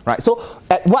 Right? So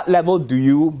at what level do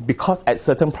you, because at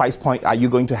certain price point, are you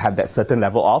going to have that certain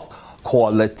level of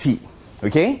quality?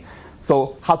 Okay?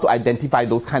 So how to identify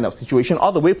those kind of situations,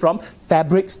 all the way from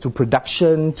fabrics to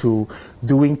production to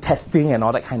doing testing and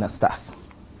all that kind of stuff.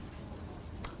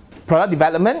 Product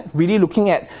development, really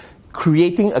looking at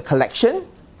creating a collection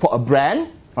for a brand,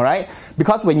 all right?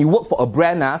 Because when you work for a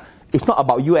brand, it's not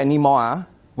about you anymore.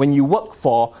 When you work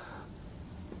for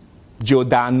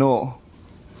Giordano,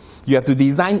 you have to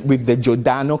design with the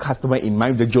Giordano customer in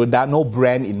mind, with the Giordano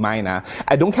brand in mind.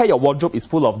 I don't care your wardrobe is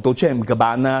full of Dolce &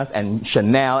 Gabbana's and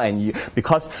Chanel, and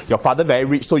because your father very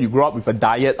rich, so you grew up with a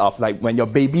diet of like when your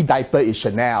baby diaper is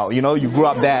Chanel, you know, you grew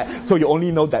up there, so you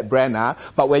only know that brand.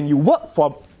 But when you work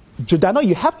for Giordano,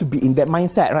 you have to be in that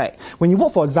mindset, right? When you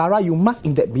work for Zara, you must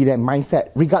be that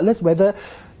mindset, regardless whether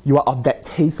you are of that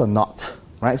taste or not,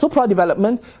 right? So product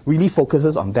development really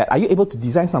focuses on that. Are you able to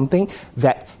design something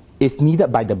that is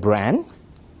needed by the brand,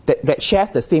 that shares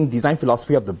the same design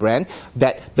philosophy of the brand,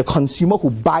 that the consumer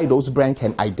who buy those brands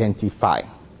can identify,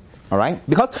 all right?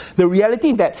 Because the reality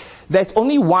is that there's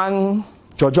only one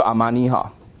Giorgio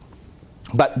Armani,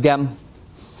 but there are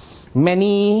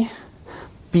many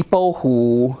people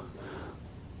who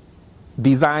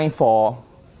design for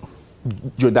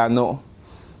Giordano,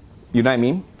 you know what I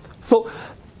mean? So,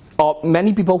 or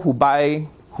many people who buy,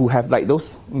 who have like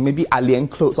those maybe Alien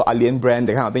clothes or Alien brand,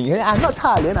 that kind of thing. Hey, I'm not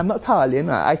Cha Alien,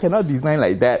 I cannot design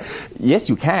like that. Yes,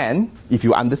 you can, if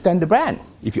you understand the brand,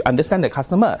 if you understand the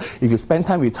customer, if you spend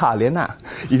time with Cha Alien.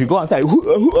 If you go outside,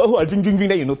 drink,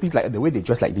 then you notice like the way they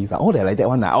dress like this, oh, they're like that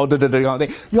one, oh, the kind of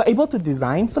thing. You're able to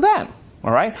design for them,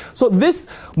 all right? So this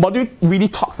module really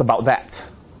talks about that,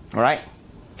 all right?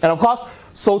 And of course,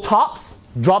 sew tops,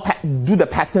 do the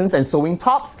patterns and sewing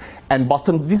tops and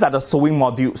bottoms. These are the sewing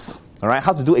modules. All right,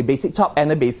 how to do a basic top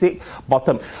and a basic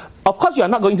bottom. Of course, you are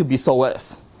not going to be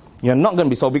sewers. You're not going to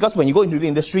be sewers because when you go into the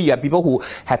industry, you have people who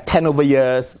have 10 over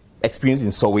years experience in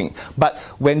sewing. But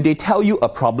when they tell you a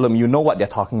problem, you know what they're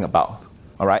talking about.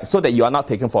 All right, so that you are not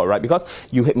taken for a ride, because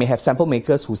you may have sample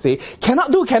makers who say,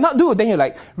 cannot do. Then you're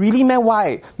like, really, man,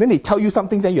 why? Then they tell you some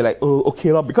things and you're like, oh,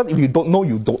 okay, because if you don't know,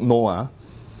 you don't know. All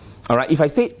right, if I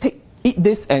say, eat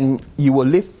this and you will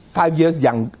live 5 years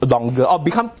longer, or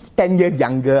become 10 years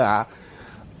younger,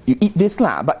 you eat this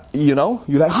lah, but you know,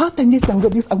 you're like, 10 years younger,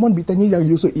 because I want to be 10 years younger,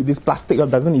 you also eat this plastic that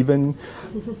doesn't even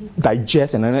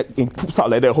digest, and then it poops out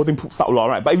like that, the whole thing poops out,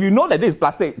 right? But if you know that this is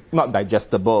plastic, not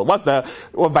digestible, what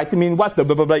vitamin, what's the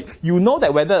blah, blah, blah, you know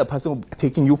that whether a person will be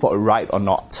taking you for a ride or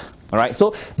not, all right?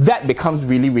 So that becomes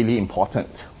really, really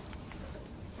important.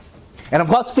 And of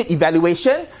course, fit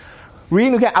evaluation.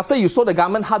 Really look at, after you sew the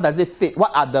garment, how does it fit?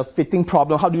 What are the fitting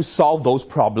problems? How do you solve those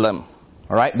problems?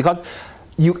 All right? Because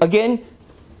again,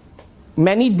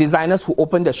 many designers who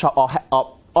open the shop,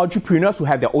 or entrepreneurs who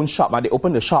have their own shop, they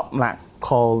open the shop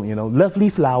called, Lovely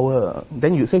Flower.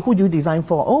 Then you say, who do you design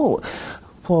for? Oh,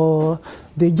 for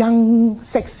the young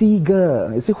sexy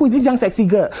girl. You say, who is this young sexy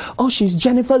girl? Oh, she's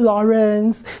Jennifer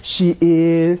Lawrence. She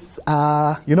is, so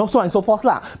on and so forth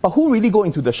lah. But who really go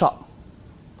into the shop?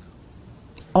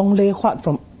 Ong Lei Huat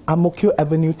from Ang Mo Kio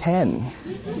Avenue 10.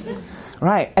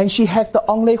 Right, and she has the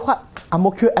Ong Lei Huat Ang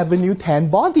Mo Kio Avenue 10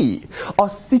 body. Or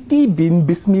Siti Binti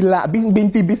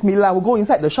Bismillah will go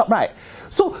inside the shop, right?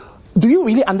 So, do you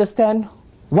really understand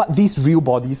what these real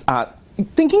bodies are?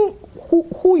 Thinking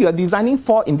who you're designing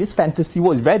for in this fantasy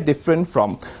world is very different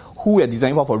from who you're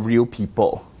designing for real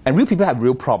people. And real people have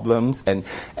real problems and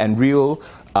real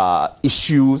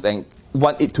issues and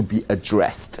want it to be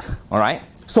addressed, all right?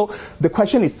 So the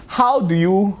question is, how do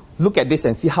you look at this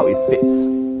and see how it fits?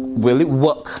 Will it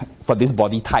work for this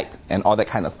body type and all that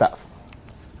kind of stuff?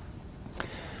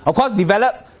 Of course,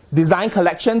 develop design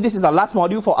collection. This is our last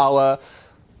module for our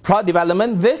product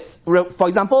development. This, for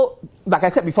example, like I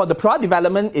said before, the product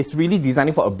development is really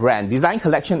designing for a brand. Design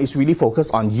collection is really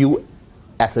focused on you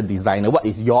as a designer. What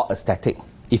is your aesthetic?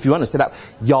 If you want to set up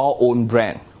your own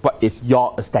brand, what is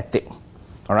your aesthetic?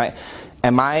 All right?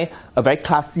 Am I a very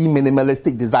classy,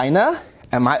 minimalistic designer?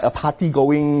 Am I a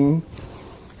party-going,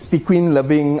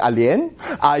 sequin-loving alien?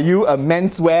 Are you a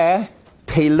menswear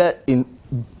tailored in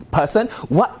person?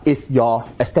 What is your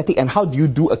aesthetic and how do you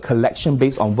do a collection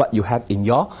based on what you have in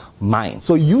your mind?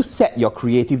 So you set your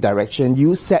creative direction,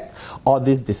 you set all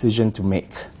this decision to make.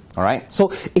 All right?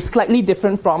 So it's slightly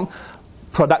different from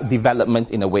product development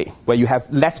in a way, where you have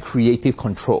less creative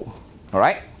control. All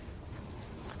right?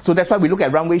 So that's why we look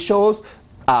at runway shows,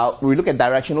 we look at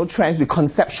directional trends, we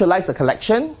conceptualize the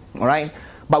collection, all right?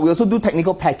 But we also do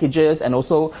technical packages, and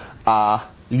also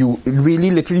you really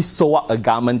literally sew up a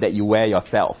garment that you wear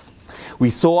yourself.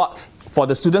 We sew up, for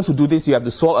the students who do this, you have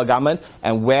to sew a garment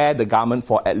and wear the garment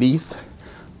for at least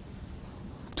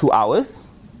 2 hours.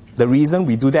 The reason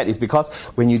we do that is because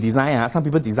when you design, some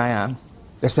people design,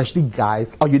 especially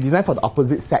guys, or you design for the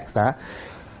opposite sex,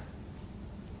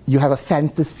 you have a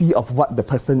fantasy of what the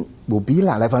person will be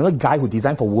like. Like for example, a guy who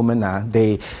design for women,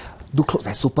 they do clothes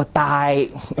like super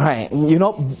tight, right? You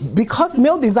know, because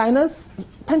male designers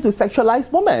tend to sexualize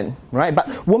women, right?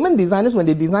 But women designers, when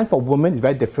they design for women, it's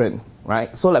very different,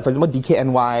 right? So like for example,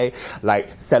 DKNY,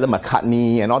 like Stella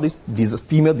McCartney, and all these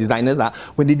female designers,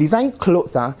 when they design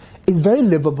clothes, it's very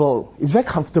livable, it's very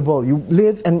comfortable. You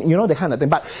live and you know, that kind of thing.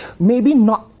 But maybe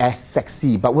not as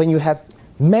sexy. But when you have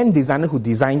men designers who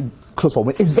design clothes for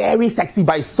women, it's very sexy,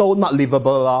 but it's so not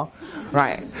livable,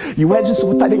 right? You wear just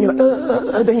super tight, then you're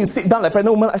like, then you sit down like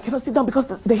pregnant woman. I cannot sit down because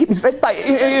the hip is very tight,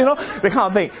 you know, that kind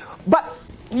of thing. But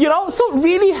you know, so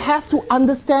really have to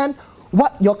understand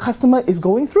what your customer is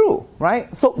going through,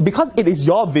 right? So because it is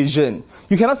your vision,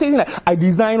 you cannot say like, I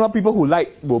design, people who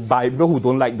like will buy, people who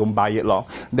don't like don't buy it,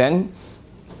 Then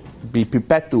be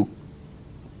prepared to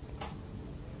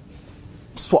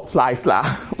swap flies,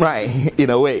 right? In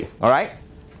a way, all right?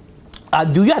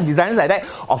 Do you have designers like that?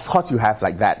 Of course you have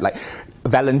like that, like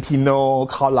Valentino,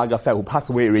 Karl Lagerfeld, who passed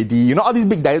away already. You know, all these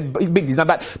big design,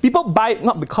 but people buy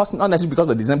not necessarily because of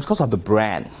the design, because of the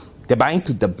brand. They're buying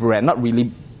to the brand, not really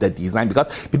the design, because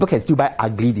people can still buy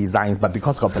ugly designs, but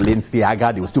because of the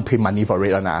Balenciaga, they will still pay money for it,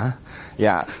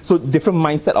 yeah. So different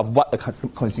mindset of what the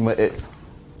consumer is,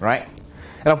 right?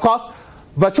 And of course,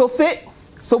 virtual fit.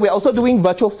 So we're also doing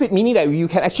virtual fit, meaning that you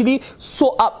can actually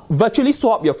virtually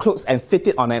sew up your clothes and fit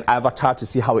it on an avatar to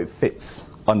see how it fits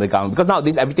on the garment. Because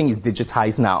nowadays everything is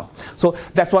digitized now. So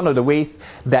that's one of the ways,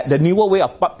 that the newer way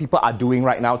of what people are doing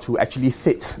right now to actually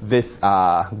fit these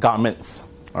garments,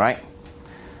 all right?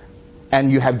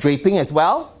 And you have draping as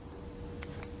well.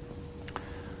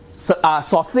 So,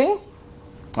 sourcing,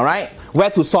 all right?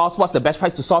 Where to source, what's the best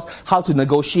price to source, how to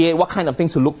negotiate, what kind of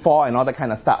things to look for, and all that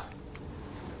kind of stuff.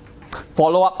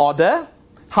 Follow-up order,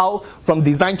 how from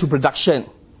design to production,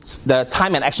 the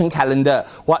time and action calendar,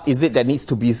 what is it that needs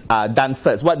to be done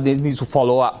first, what needs to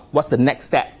follow up, what's the next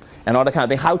step, and all that kind of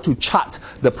thing, how to chart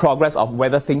the progress of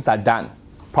whether things are done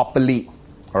properly,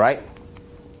 all right?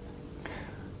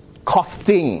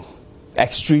 Costing,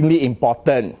 extremely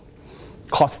important.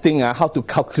 Costing, how to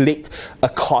calculate a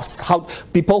cost, how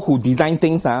people who design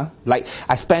things, like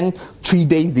I spent 3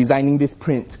 days designing this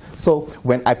print, so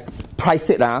when I price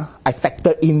it, I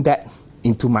factor in that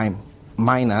into my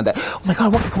mind, that, oh my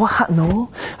god, I worked so hard, no?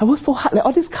 I worked so hard, like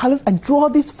all these colors, I draw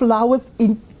these flowers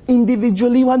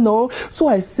individually, no? So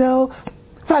I sell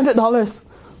 $500,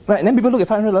 right? And then people look at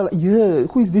 $500, like, yeah,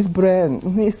 who is this brand?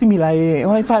 It's similar,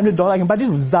 $500, I can buy this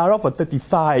from Zara for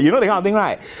 $35, you know, that kind of thing,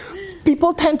 right?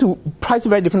 People tend to price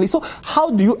very differently. So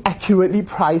how do you accurately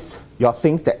price your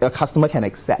things that a customer can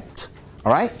accept?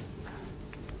 All right?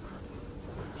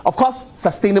 Of course,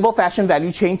 sustainable fashion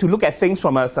value chain, to look at things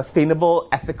from a sustainable,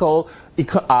 ethical,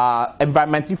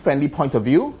 environmentally friendly point of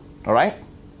view. All right?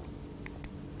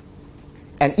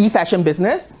 An e-fashion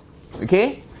business.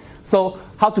 Okay? So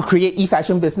how to create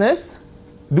e-fashion business,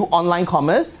 do online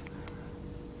commerce.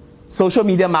 Social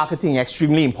media marketing,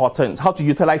 extremely important. How to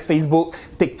utilize Facebook,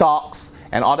 TikToks,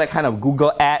 and all that kind of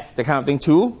Google ads, that kind of thing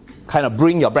to kind of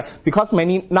bring your brand. Because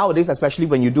nowadays, especially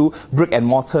when you do brick and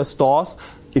mortar stores,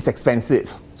 it's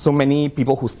expensive. So many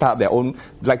people who start their own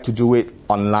like to do it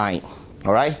online.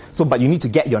 All right? So, but you need to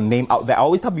get your name out there. I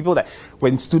always tell people that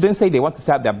when students say they want to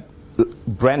set up their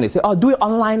brand, they say, oh, do it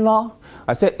online, lor.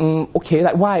 I said, okay,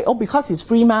 like why? Oh, because it's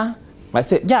free, ma. I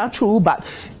said, yeah, true, but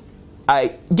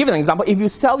I give an example. If you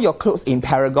sell your clothes in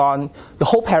Paragon, the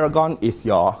whole Paragon is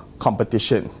your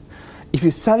competition. If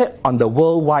you sell it on the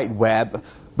World Wide Web,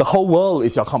 the whole world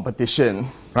is your competition,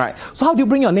 right? So how do you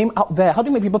bring your name out there? How do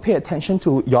you make people pay attention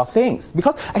to your things?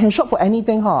 Because I can shop for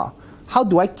anything, How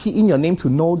do I key in your name to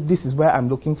know this is where I'm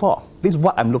looking for? This is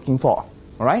what I'm looking for,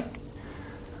 all right?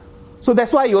 So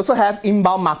that's why you also have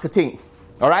inbound marketing.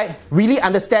 All right? Really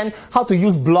understand how to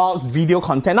use blogs, video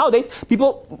content. Nowadays,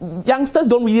 youngsters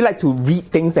don't really like to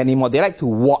read things anymore. They like to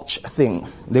watch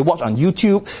things. They watch on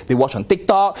YouTube, they watch on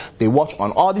TikTok, they watch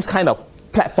on all these kind of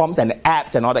platforms and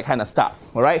apps and all that kind of stuff.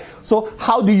 All right? So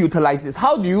how do you utilize this?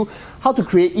 How to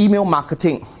create email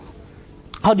marketing?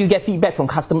 How do you get feedback from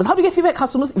customers? How do you get feedback from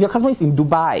customers if your customer is in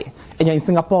Dubai and you're in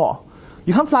Singapore?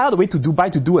 You can't fly all the way to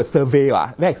Dubai to do a survey,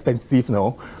 very expensive,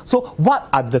 no? So what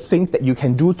are the things that you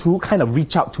can do to kind of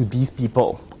reach out to these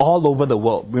people all over the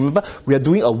world? Remember, we are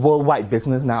doing a worldwide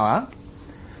business now.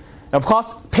 Of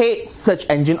course, paid search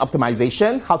engine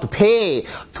optimization, how to pay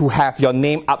to have your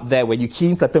name up there. When you key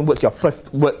in certain words, your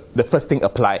first word, the first thing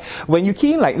apply. When you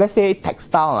key in, like, let's say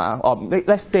textile, or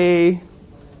let's say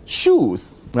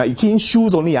shoes, right? You key in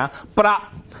shoes only,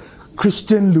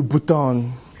 Christian Louboutin,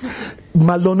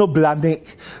 Malono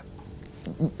Blahnik,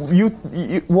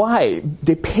 why?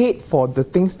 They paid for the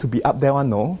things to be up there,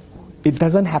 no? It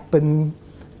doesn't happen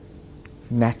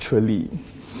naturally.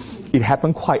 It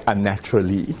happened quite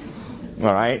unnaturally.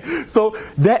 All right. So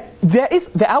there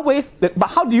are ways but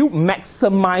how do you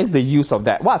maximize the use of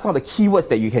that? What are some of the keywords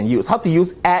that you can use? How to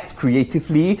use ads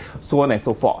creatively, so on and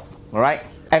so forth. All right.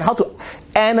 And how to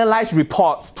analyze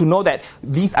reports to know that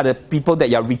these are the people that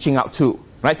you're reaching out to.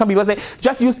 Right. Some people say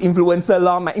just use influencer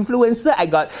law. My influencer, I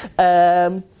got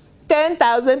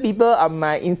 10,000 people on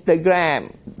my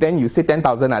Instagram. Then you say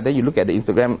 10,000. Then you look at the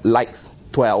Instagram likes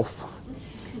 12.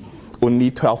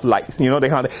 Only 12 likes. You know that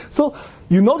kind of thing. So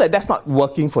you know that that's not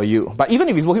working for you. But even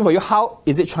if it's working for you, how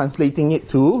is it translating it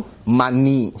to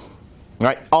money?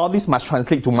 Right? All this must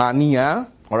translate to money. All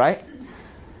right?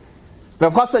 But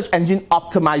of course, search engine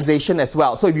optimization as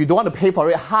well. So if you don't want to pay for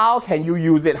it, how can you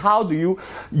use it? How do you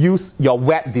use your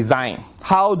web design?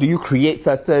 How do you create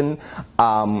certain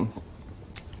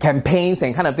campaigns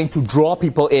and kind of thing to draw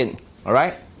people in? All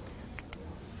right?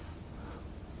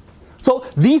 So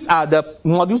these are the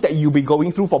modules that you'll be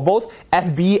going through for both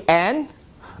FB and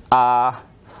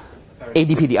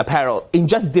ADPD, apparel, in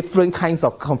just different kinds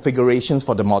of configurations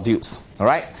for the modules. All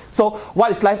right. So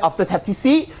what is life after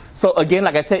TaF.tc? So again,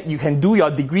 like I said, you can do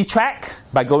your degree track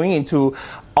by going into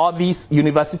all these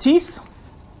universities.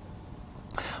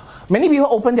 Many people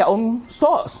open their own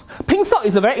stores. Pink Sock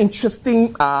is a very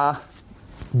interesting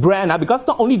brand because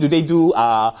not only do they do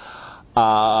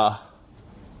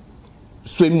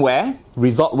swimwear,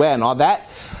 resort wear, and all that.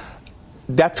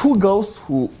 There are two girls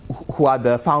who are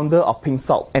the founder of Pink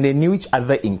Sock, and they knew each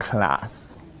other in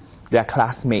class. They are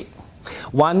classmates.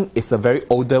 One is a very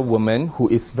older woman who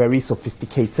is very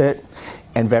sophisticated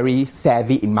and very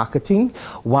savvy in marketing.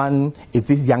 One is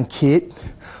this young kid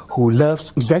who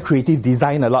is very creative,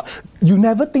 design a lot. You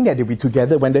never think that they'll be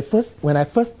together. When I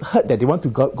first heard that they want to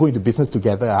go into business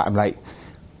together, I'm like,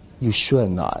 you sure or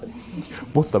not?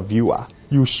 Both of you are.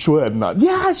 You sure or not?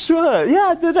 Yeah, sure.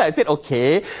 Yeah, I said,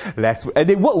 okay, and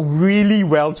they work really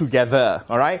well together,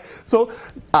 all right? So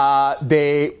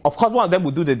of course, one of them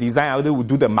would do the design, the other would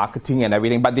do the marketing and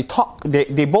everything, but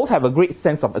they both have a great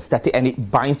sense of aesthetic and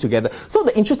it binds together. So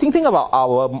the interesting thing about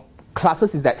our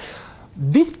classes is that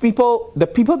these people, the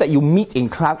people that you meet in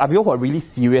class are people who are really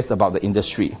serious about the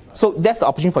industry. So that's the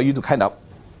opportunity for you to kind of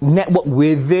network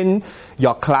within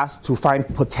your class to find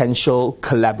potential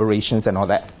collaborations and all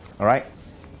that, all right?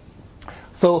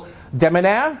 So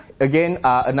Debonair, again,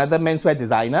 another menswear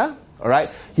designer, all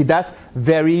right? He does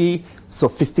very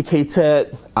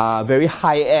sophisticated, very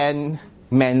high-end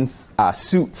men's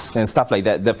suits and stuff like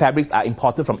that. The fabrics are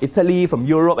imported from Italy, from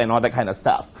Europe, and all that kind of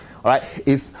stuff, all right?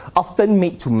 It's often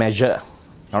made to measure,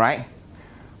 all right?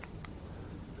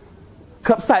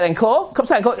 Curbside & Co.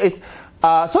 Curbside & Co. is,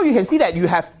 so you can see that you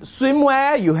have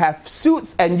swimwear, you have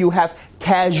suits, and you have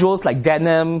casuals like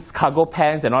denims, cargo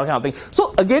pants, and all that kind of thing.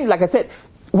 So again, like I said,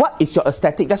 what is your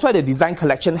aesthetic? That's why the design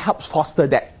collection helps foster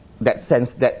that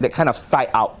sense, that kind of side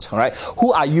out, all right?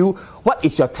 Who are you? What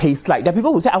is your taste like? There are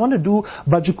people who say, I want to do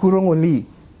baju kurung only,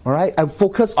 all right? I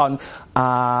focus on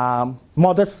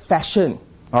modest fashion,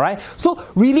 all right? So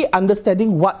really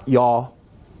understanding what your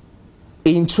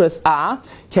interests are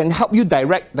can help you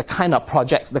direct the kind of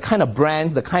projects, the kind of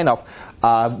brands, the kind of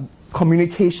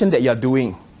communication that you're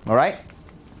doing, all right?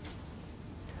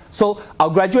 So our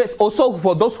graduates, also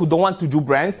for those who don't want to do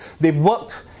brands, they've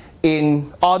worked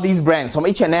in all these brands, from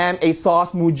H&M,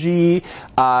 ASOS, Muji,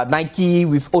 Nike.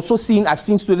 I've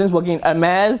seen students working in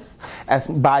Hermes as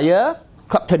buyer,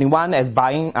 Club 21 as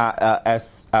buying,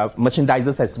 as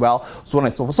merchandisers as well, so on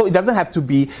and so forth. So it doesn't have to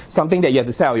be something that you have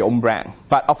to set out your own brand.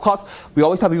 But of course, we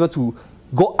always tell people to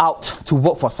go out to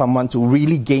work for someone to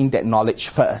really gain that knowledge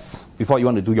first before you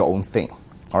want to do your own thing,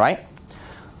 all right?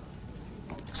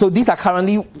 So these are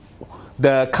currently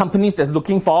the companies that's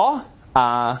looking for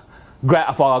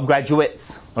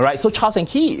graduates, all right? So Charles &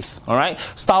 Keith, all right?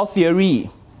 Style Theory,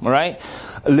 all right?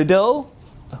 Lidl,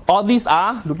 all these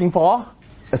are looking for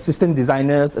assistant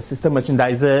designers, assistant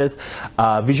merchandisers,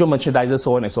 visual merchandisers,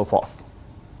 so on and so forth.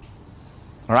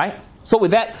 All right? So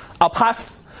with that, I'll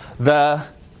pass the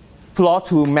floor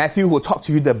to Matthew, who will talk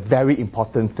to you the very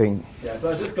important thing. Yeah,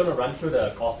 so I'm just going to run through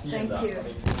the course fee and the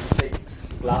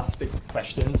last stick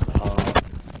questions.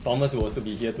 Thomas will also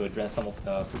be here to address some of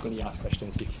the frequently asked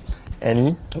questions, if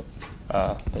any.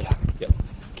 Yeah.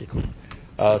 Okay,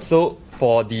 cool. So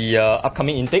for the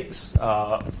upcoming intakes,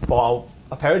 for our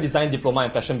Apparel Design Diploma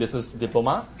and Fashion Business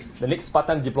Diploma, the next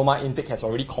part-time diploma intake has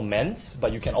already commenced,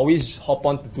 but you can always hop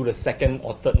on to do the second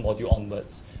or third module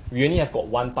onwards. We only have got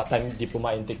one part-time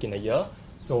diploma intake in a year,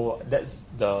 so that's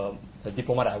the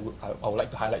diploma that I would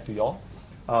like to highlight to you all.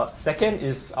 Second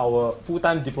is our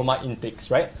full-time diploma intakes,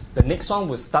 right? The next one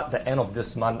will start the end of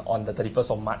this month on the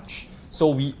 31st of March. So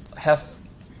we have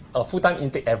a full-time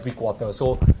intake every quarter.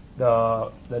 So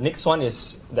the next one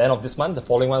is the end of this month. The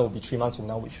following one will be 3 months from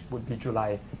now, which would be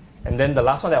July. And then the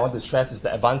last one that I want to stress is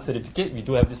the advanced certificate. We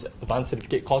do have this advanced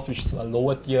certificate course, which is a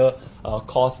lower tier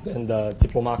course than the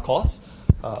diploma course.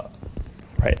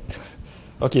 Right.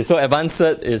 Okay, so advanced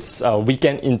cert is a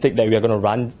weekend intake that we are going to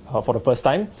run for the first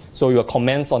time. So we will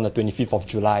commence on the 25th of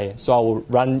July. So I will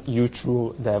run you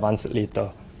through the advanced cert later.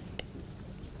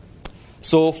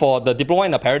 So for the diploma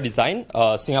in apparel design,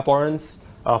 Singaporeans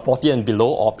 40 and below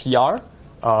or PR,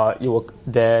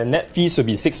 their net fees will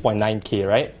be 6.9K,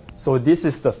 right? So this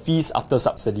is the fees after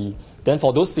subsidy. Then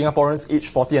for those Singaporeans aged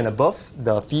 40 and above,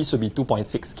 the fees will be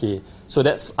 2.6K. So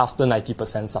that's after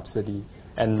 90% subsidy.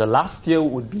 And the last tier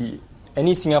would be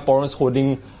any Singaporeans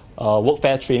holding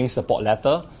workfare training support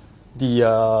letter.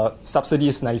 The subsidy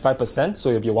is 95%, so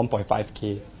it will be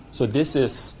 1.5K. So this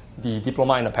is the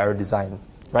diploma in apparel design,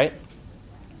 right?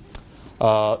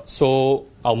 So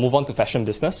I'll move on to fashion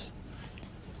business.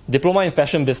 Diploma in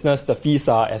fashion business, the fees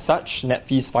are as such, net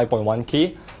fees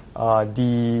 5.1K.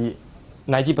 The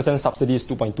 90% subsidy is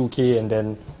 2.2K, and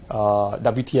then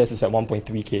WTS is at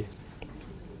 1.3K.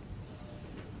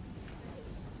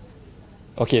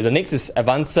 Okay, the next is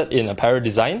advanced cert in apparel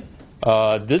design.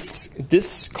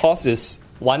 This course is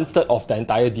 1/3 of the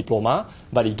entire diploma,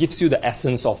 but it gives you the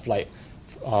essence of like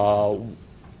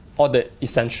all the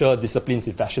essential disciplines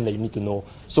in fashion that you need to know.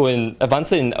 So in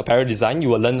advanced in apparel design, you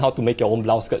will learn how to make your own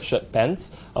blouse, skirt, shirt, pants.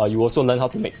 You also learn how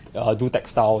to make do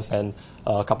textiles and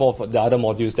a couple of the other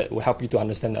modules that will help you to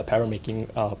understand the apparel making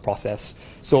process.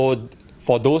 So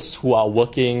for those who are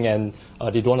working and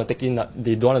they don't want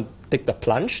to take the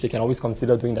plunge, they can always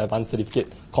consider doing the advanced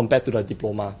certificate compared to the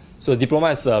diploma. So the diploma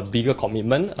is a bigger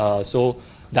commitment. So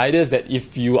the idea is that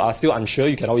if you are still unsure,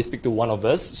 you can always speak to one of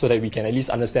us so that we can at least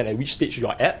understand at which stage you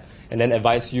are at and then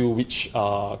advise you which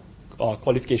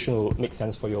qualification will make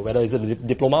sense for you, whether it's the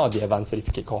diploma or the advanced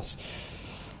certificate course.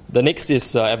 The next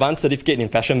is advanced certificate in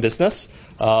fashion business.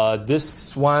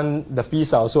 This one, the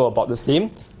fees are also about the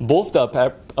same. Both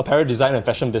the apparel design and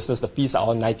fashion business, the fees are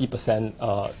all 90%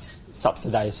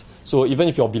 subsidized. So even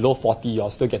if you're below 40, you're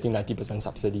still getting 90%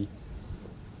 subsidy.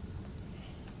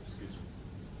 Excuse me.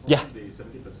 Yeah. The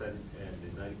 70% and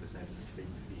the 90% is the same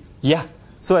fee. Yeah.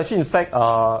 So actually, in fact,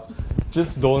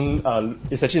 just don't.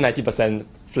 It's actually 90%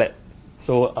 flat.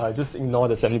 So just ignore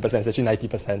the 70%. It's actually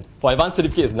 90%. For advanced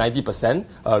certificate, it's 90%.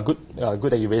 Good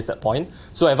that you raised that point.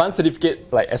 So advanced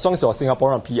certificate, like as long as you're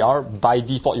Singaporean or PR, by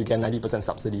default you get 90%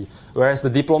 subsidy. Whereas the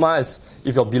diploma is,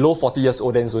 if you're below 40 years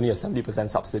old, then it's only a 70%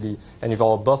 subsidy, and if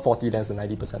you're above 40, then it's a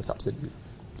 90% subsidy.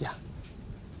 Yeah.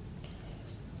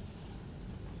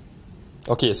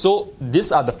 Okay, so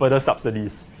these are the further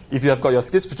subsidies. If you have got your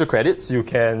Skills Future credits, you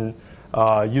can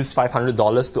use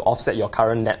 $500 to offset your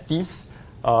current net fees.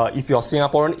 If you're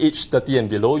Singaporean aged 30 and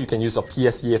below, you can use your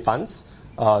PSEA funds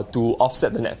to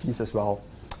offset the net fees as well.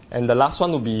 And the last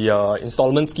one will be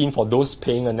installment scheme for those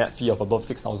paying a net fee of above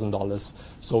 $6,000.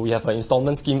 So we have an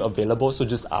installment scheme available, so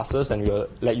just ask us and we'll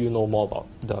let you know more about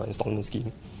the installment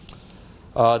scheme.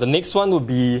 The next one would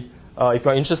be if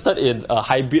you're interested in a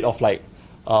hybrid of like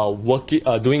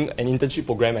doing an internship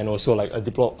program and also like a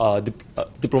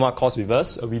diploma course with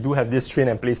us, we do have this Train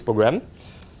and Place program.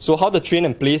 So how the Train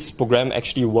and Place program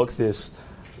actually works is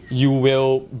you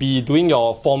will be doing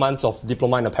your 4 months of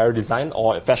diploma in apparel design,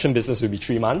 or fashion business will be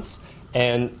 3 months,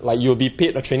 and like you'll be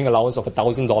paid a training allowance of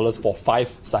 $1,000 for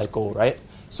 5 cycle, right?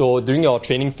 So during your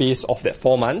training phase of that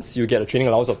 4 months, you get a training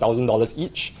allowance of $1,000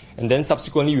 each, and then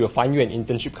subsequently we will find you an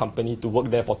internship company to work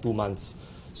there for 2 months.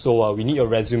 So we need your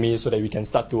resume so that we can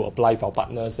start to apply for our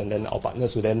partners, and then our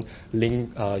partners will then link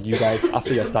you guys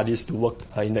after your studies to work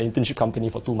in the internship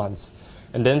company for 2 months.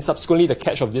 And then subsequently, the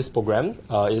catch of this program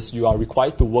is you are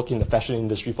required to work in the fashion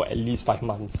industry for at least 5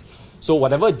 months. So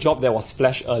whatever job that was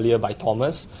flashed earlier by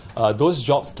Thomas, those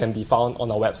jobs can be found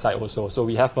on our website also. So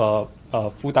we have a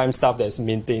full-time staff that is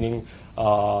maintaining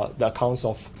the accounts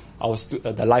of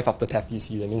the life after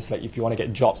TaF.tc's. That means like if you want to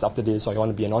get jobs after this, or you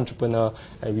want to be an entrepreneur,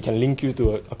 we can link you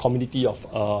to a community of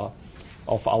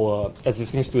our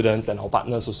existing students and our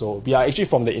partners also. We are actually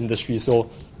from the industry, so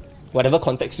whatever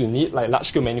context you need, like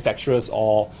large-scale manufacturers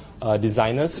or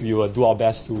designers, we will do our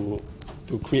best to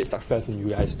create success in you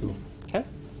guys too. Okay?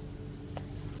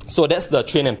 So that's the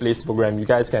Train and Place program. You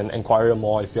guys can inquire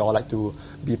more if you all like to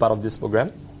be part of this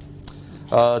program.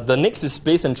 The next is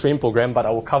Place and Train program, but I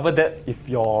will cover that if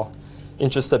you're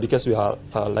interested because we are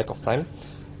lack of time.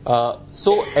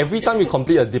 So every time you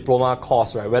complete a diploma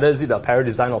course, right, whether it's the apparel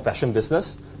design or fashion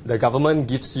business, the government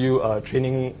gives you a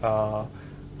training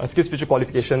a SkillsFuture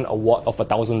qualification award of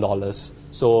 $1,000.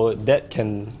 So that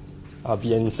can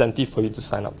be an incentive for you to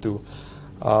sign up to.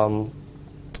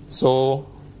 So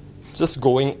just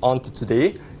going on to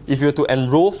today, if you were to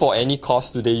enroll for any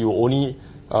course today, you will only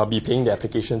be paying the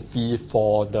application fee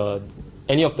for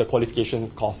any of the qualification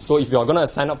costs. So if you're going to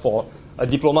sign up for a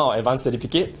diploma or advanced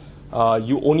certificate,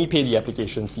 you only pay the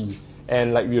application fee.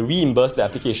 And like we reimburse the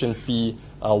application fee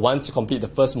once you complete the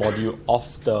first module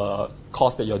of the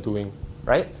course that you're doing,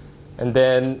 right? And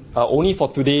then only for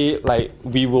today, like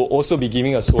we will also be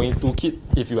giving a sewing toolkit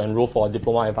if you enroll for a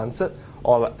diploma advanced,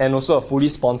 and also a fully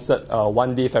sponsored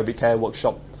one-day fabric care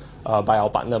workshop by our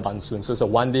partner Bansoon. So it's a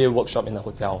one-day workshop in a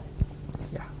hotel.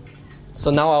 Yeah.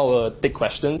 So now I will take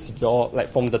questions. If you're like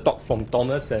from the talk from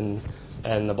Thomas and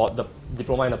about the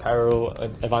diploma in apparel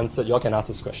advanced, you all can ask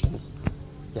us questions.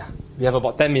 Yeah, we have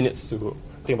about 10 minutes to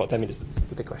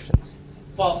take questions.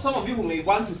 For some of you who may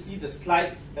want to see the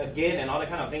slides again and all that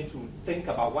kind of thing, to think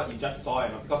about what you just saw,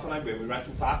 because sometimes when we run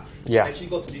too fast, you can actually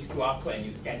go to this QR code and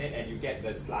you scan it and you get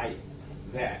the slides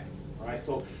there. All right,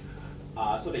 so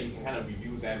so that you can kind of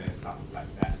review them and stuff like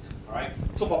that. All right.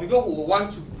 So for people who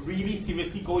want to really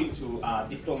seriously go into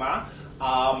diploma,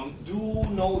 do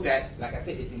know that, like I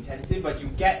said, it's intensive, but you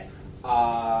get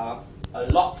a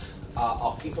lot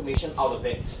of information out of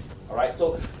it. All right.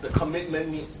 So the commitment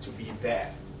needs to be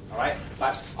there. All right.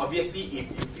 But obviously, if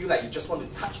you feel like you just want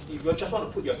to touch, if you just want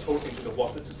to put your toes into the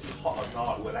water to see hot or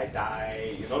not, will I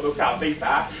die? You know, those kind of things.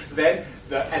 Then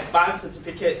the advanced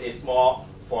certificate is more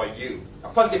for you.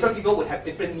 Of course, different people would have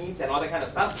different needs and all that kind of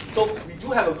stuff. So we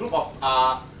do have a group of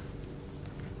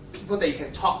people that you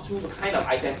can talk to kind of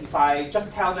identify.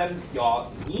 Just tell them your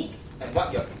needs and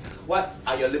what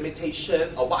are your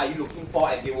limitations or what are you looking for,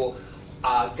 and they will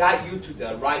guide you to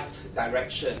the right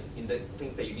direction in the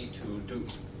things that you need to do.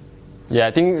 Yeah,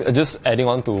 I think just adding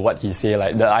on to what he said,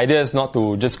 like the idea is not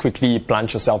to just quickly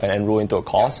plunge yourself and enroll into a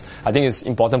course. I think it's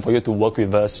important for you to work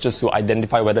with us just to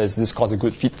identify whether is this course a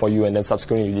good fit for you, and then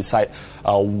subsequently you decide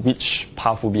which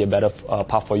path will be a better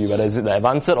path for you, whether is it the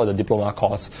advanced or the diploma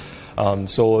course.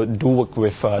 So do work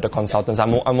with the consultants.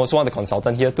 I'm also one of the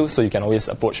consultants here too, so you can always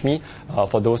approach me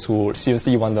for those who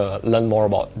seriously want to learn more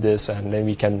about this, and then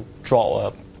we can draw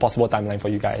a possible timeline for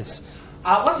you guys.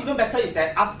 What's even better is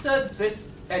that after this,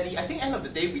 at the end of the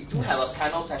day, we do have a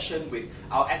panel session with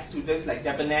our ex-students like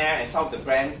Debonair and some of the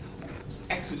brands,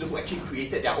 ex-students who actually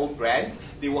created their own brands.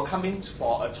 They will come in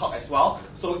for a talk as well.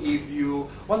 So if you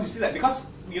want to see that, because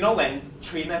you know when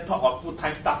trainer talk or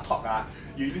full-time staff talk,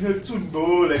 you hear no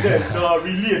like that, no,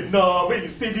 really no, when you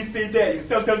say this, say that, you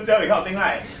sell, that kind of thing,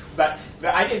 right? But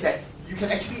the idea is that you can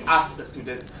actually ask the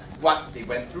students what they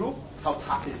went through, how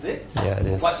tough is it,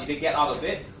 what did they get out of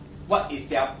it, what is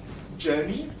their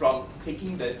journey from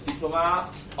taking the diploma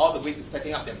all the way to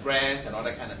setting up their brands and all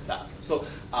that kind of stuff. So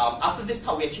after this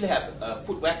talk, we actually have a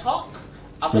footwear talk.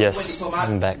 After the diploma,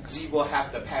 we will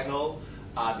have the panel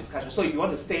discussion. So if you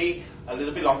want to stay a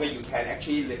little bit longer, you can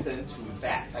actually listen to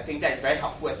that. I think that is very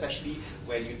helpful, especially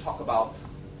when you talk about,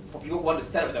 for people who want to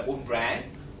set up their own brand,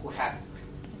 who have,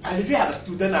 I literally have a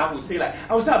student who say like,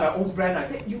 I will set up my own brand. I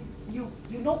said, you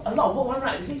know a lot of work one,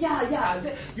 right? They say, yeah. I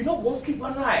said, you know won't sleep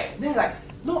one, right? And they're like,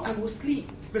 no, I will sleep.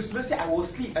 The student said, I will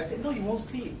sleep. I said, no, you won't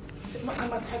sleep. I said, no, I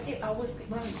must have 8 hours sleep,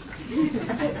 man.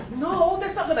 I said, no,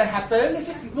 that's not going to happen. They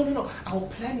said, no, I will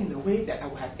plan in a way that I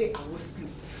will have 8 hours sleep.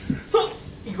 So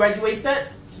he graduated,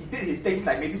 he did his thing,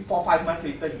 like maybe 4 or 5 months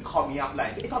later, he called me up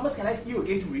and said, hey Thomas, can I see you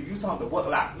again to review some of the work?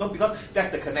 No, because that's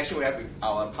the connection we have with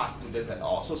our past students and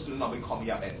all. So students normally call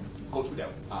me up and go through their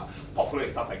portfolio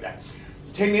and stuff like that.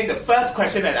 He came in, the first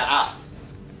question that I asked,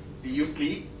 did you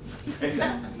sleep? And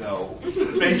like, no.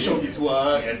 Then he showed his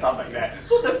work and stuff like that.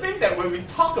 So the thing that when we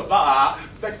talk about,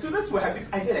 like students will have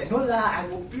this idea that, no lah, I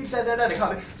will be that kind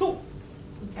of thing. So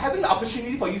having the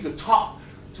opportunity for you to talk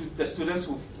to the students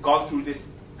who've gone through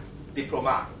this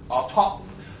diploma, or talk,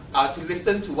 to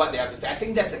listen to what they have to say, I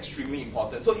think that's extremely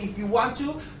important. So if you want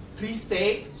to, please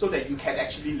stay so that you can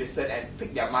actually listen and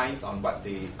pick their minds on what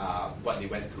they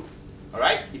went through. All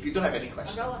right? If you don't have any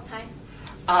questions. Around what time?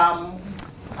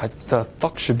 The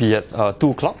talk should be at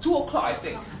 2 o'clock. 2 o'clock, I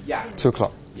think. Yeah. 2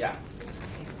 o'clock. Yeah.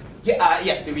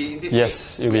 It'll be in this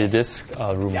Yes, it'll be this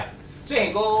room. Yeah. So you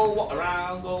can go walk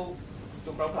around, go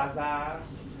to Brown Plaza,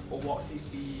 or walk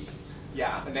CC,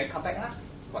 and then come back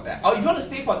for that. Or if you want to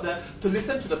stay to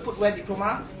listen to the footwear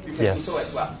diploma, you can do so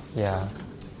as well. Yeah.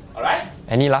 All right?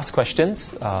 Any last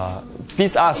questions?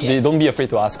 Please ask. Don't be afraid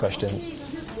to ask questions.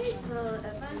 You see the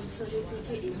advanced certificate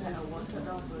certificate is like a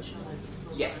watered-down version of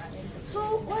diploma. Yes. So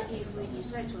what if we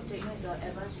decide to take the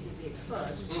advanced certificate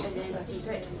first and then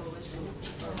decide to progress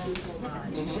to diploma?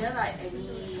 Is there like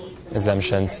any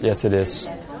Exemptions? Yes, it is.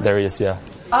 There is, yeah.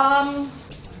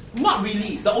 Not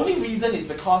really. The only reason is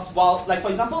because, well, like for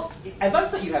example,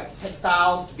 advanced cert you have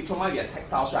textiles, diploma you have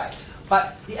textiles, right?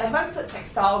 But the advanced cert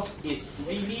textiles is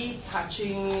really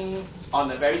touching on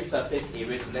a very surface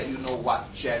area to let you know what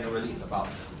generally is about.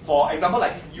 For example,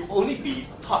 like you only be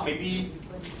taught maybe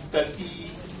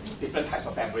 30 different types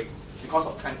of fabric because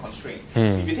of time constraint.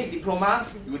 If you take diploma,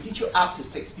 we will teach you up to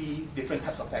 60 different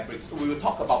types of fabrics. We will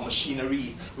talk about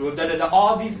machineries, we will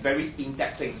all these very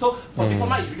in-depth things. So for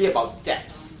diploma, it's really about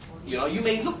depth. You know, you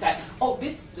may look at, oh,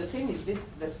 the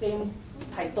same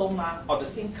title mark or the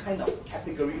same kind of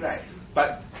category, right?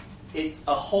 But it's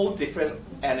a whole different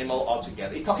animal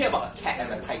altogether. It's talking about a cat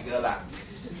and a tiger lah.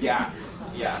 Yeah.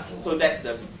 So that's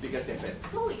the biggest difference.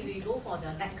 So if we go for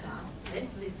the net class, then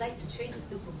we decide to change to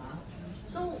diploma.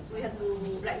 So we have to,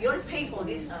 like, you already pay for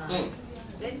this, then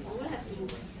we have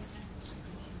to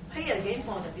pay again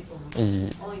for the diploma?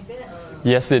 Or is there a...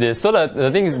 Yes, it is. So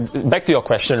the thing is, back to your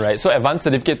question, right? So advanced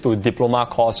certificate to diploma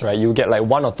course, right? You get like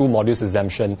 1 or 2 modules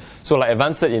exemption. So like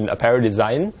advanced cert in apparel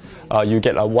design, you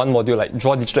get one module like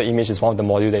draw digital image is one of the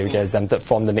modules that you get exempted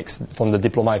from the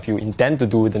diploma if you intend to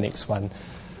do the next one.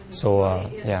 So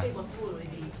yeah.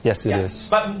 Yes, it is.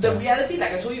 But the reality,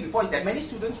 like I told you before, is that many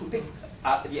students who take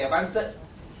the advanced cert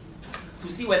to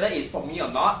see whether it's for me or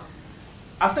not,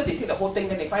 after they take the whole thing,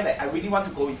 then they find that I really want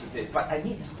to go into this, but I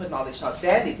need deeper knowledge now.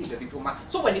 Then they take the diploma.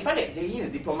 So when they find that they need a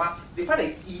diploma, they find that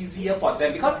it's easier for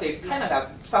them because they kind of have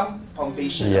some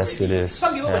foundation. Yes, already. it is.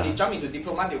 Some people, when they jump into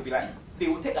diploma, they will be like, they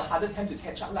will take a harder time to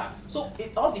catch up. So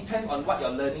it all depends on what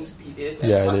your learning speed is.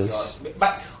 And what it is.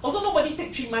 But also nobody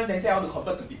take 3 months and say I want to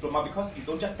convert to diploma because you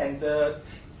don't just tender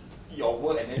your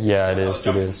work and then it is.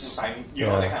 Full-time, you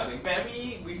know, that kind of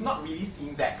thing. We've not really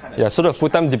seen that kind of stuff. So the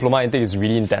full-time diploma intake is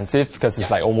really intensive because it's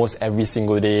like almost every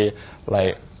single day,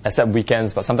 like except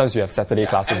weekends, but sometimes you have Saturday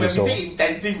classes also. We say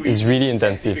intensive, it's really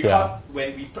intensive, because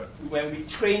when we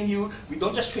train you, we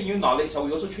don't just train you knowledge,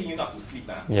 we also train you not to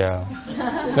sleep. Yeah.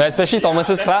 No, especially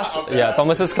Thomas's class.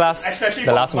 Thomas's class. Especially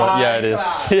the last module. Yeah, it is.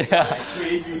 I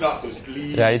train you not to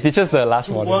sleep. Yeah, he teaches the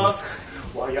last module. Work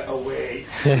while you're away.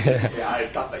 It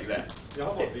stuff like that. Yeah,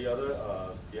 how about the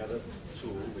other two,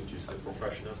 which is the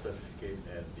professional certificate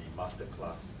and the master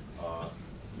class?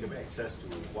 Give me access to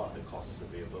what the courses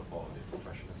available for the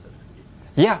professional certificate.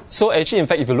 Yeah, so actually, in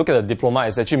fact, if you look at the diploma,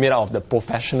 it's actually made out of the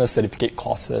professional certificate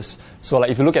courses. So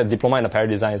like if you look at diploma in apparel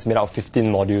design, it's made out of 15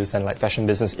 modules and like fashion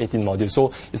business, 18 modules.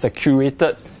 So it's a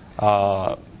curated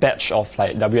batch of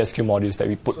like WSQ modules that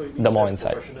we put them all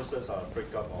inside. Professional certs are a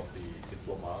breakup of the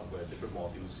diploma where different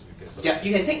modules you can... Yeah,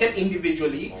 you can take them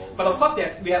individually, but of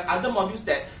course we have other modules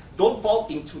that don't fall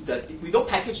into we don't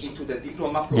package into the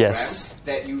diploma program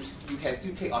that you can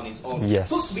still take on its own.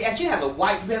 Yes. So we actually have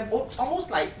we have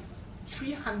almost like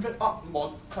 300 odd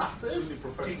more classes. So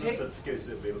the professional certificate is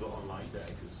available online that I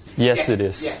can see? Yes, it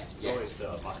is. Yes. So is the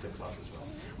master class as well?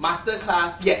 Master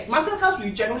class, yes. Master class,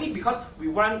 we generally, because we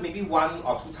run maybe 1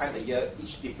 or 2 times a year,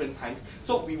 each different times,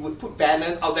 so we would put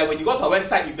banners out there. When you go to our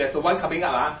website, if there's one coming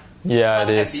up, it is. I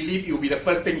believe it will be the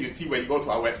first thing you see when you go to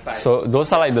our website. So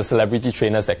those are like the celebrity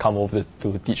trainers that come over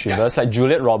to teach with us. Like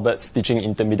Juliet Roberts teaching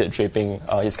intermediate draping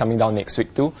is coming down next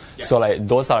week too. So like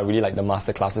those are really like the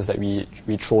master classes that we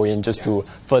throw in just to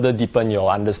further deepen your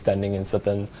understanding in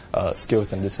certain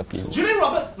skills and disciplines. Juliet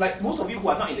Roberts, like most of you who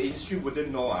are not in the industry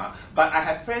wouldn't know, but I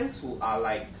have friends who are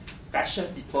like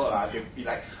fashion people, they'll be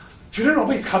like, Juliet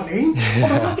Roberts is coming? Oh my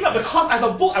god, think of the course, I have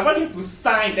a book, I want him to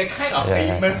sign, that kind of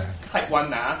famous type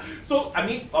one. So, I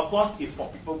mean, of course, it's for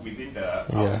people within the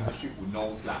industry who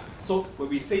knows. So, when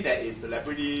we say that it's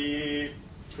celebrity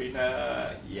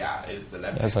trainer, it's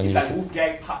celebrity. It's like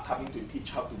Wolfgang Park coming to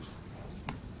teach how to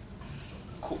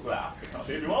cook.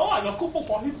 Oh, I got a cookbook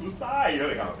for him to sign,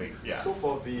 that kind of thing. Yeah. So,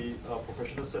 for the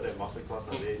professional cert and master class,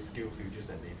 are they skill futures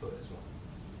and labor as well?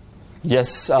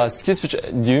 Yes, skills future.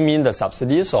 Do you mean the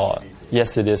subsidies or?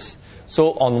 Yes, it is.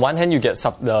 So on one hand, you get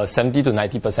the 70 to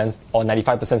 90% or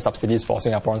 95% subsidies for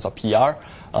Singaporeans or PR,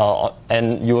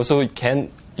 and you also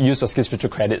can use your skills future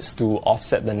credits to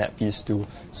offset the net fees too.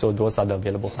 So those are the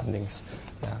available fundings.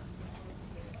 Yeah.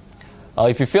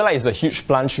 If you feel like it's a huge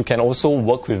plunge, you can also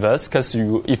work with us because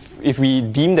if we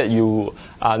deem that you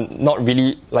are not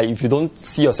really, like if you don't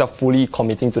see yourself fully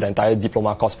committing to the entire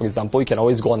diploma course, for example, you can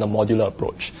always go on a modular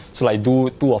approach. So like do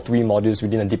 2 or 3 modules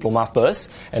within a diploma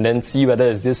first, and then see whether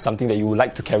is this something that you would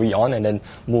like to carry on, and then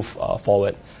move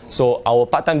forward. So our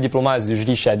part-time diploma is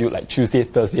usually scheduled like Tuesday,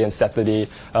 Thursday, and Saturday.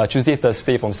 Tuesday,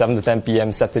 Thursday from 7 to 10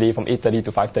 p.m., Saturday from 8:30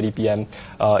 to 5:30 p.m.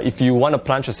 If you want to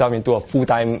plunge yourself into a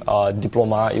full-time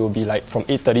diploma, it will be like from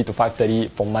 8:30 to 5:30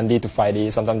 from Monday to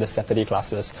Friday, sometimes the Saturday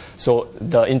classes. So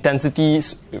the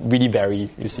intensities really vary,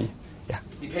 you see. Yeah.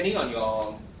 Depending on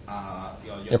your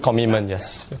commitment,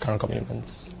 yes, your current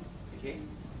commitments. Okay.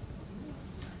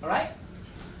 All right.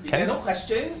 If there are no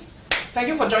questions, thank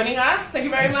you for joining us. Thank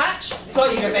you very much. So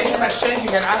if you have any questions, you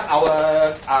can ask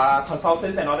our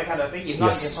consultants and all that kind of thing. If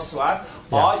not, you can talk to us.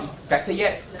 Or better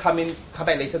yet, come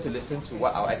back later to listen to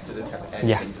what our ex-students have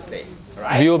anything to say. All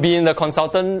right? We will be in the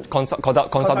consultation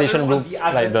room, on the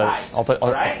other like side. the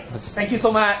All right. Thank you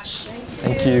so much.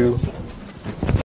 Thank you.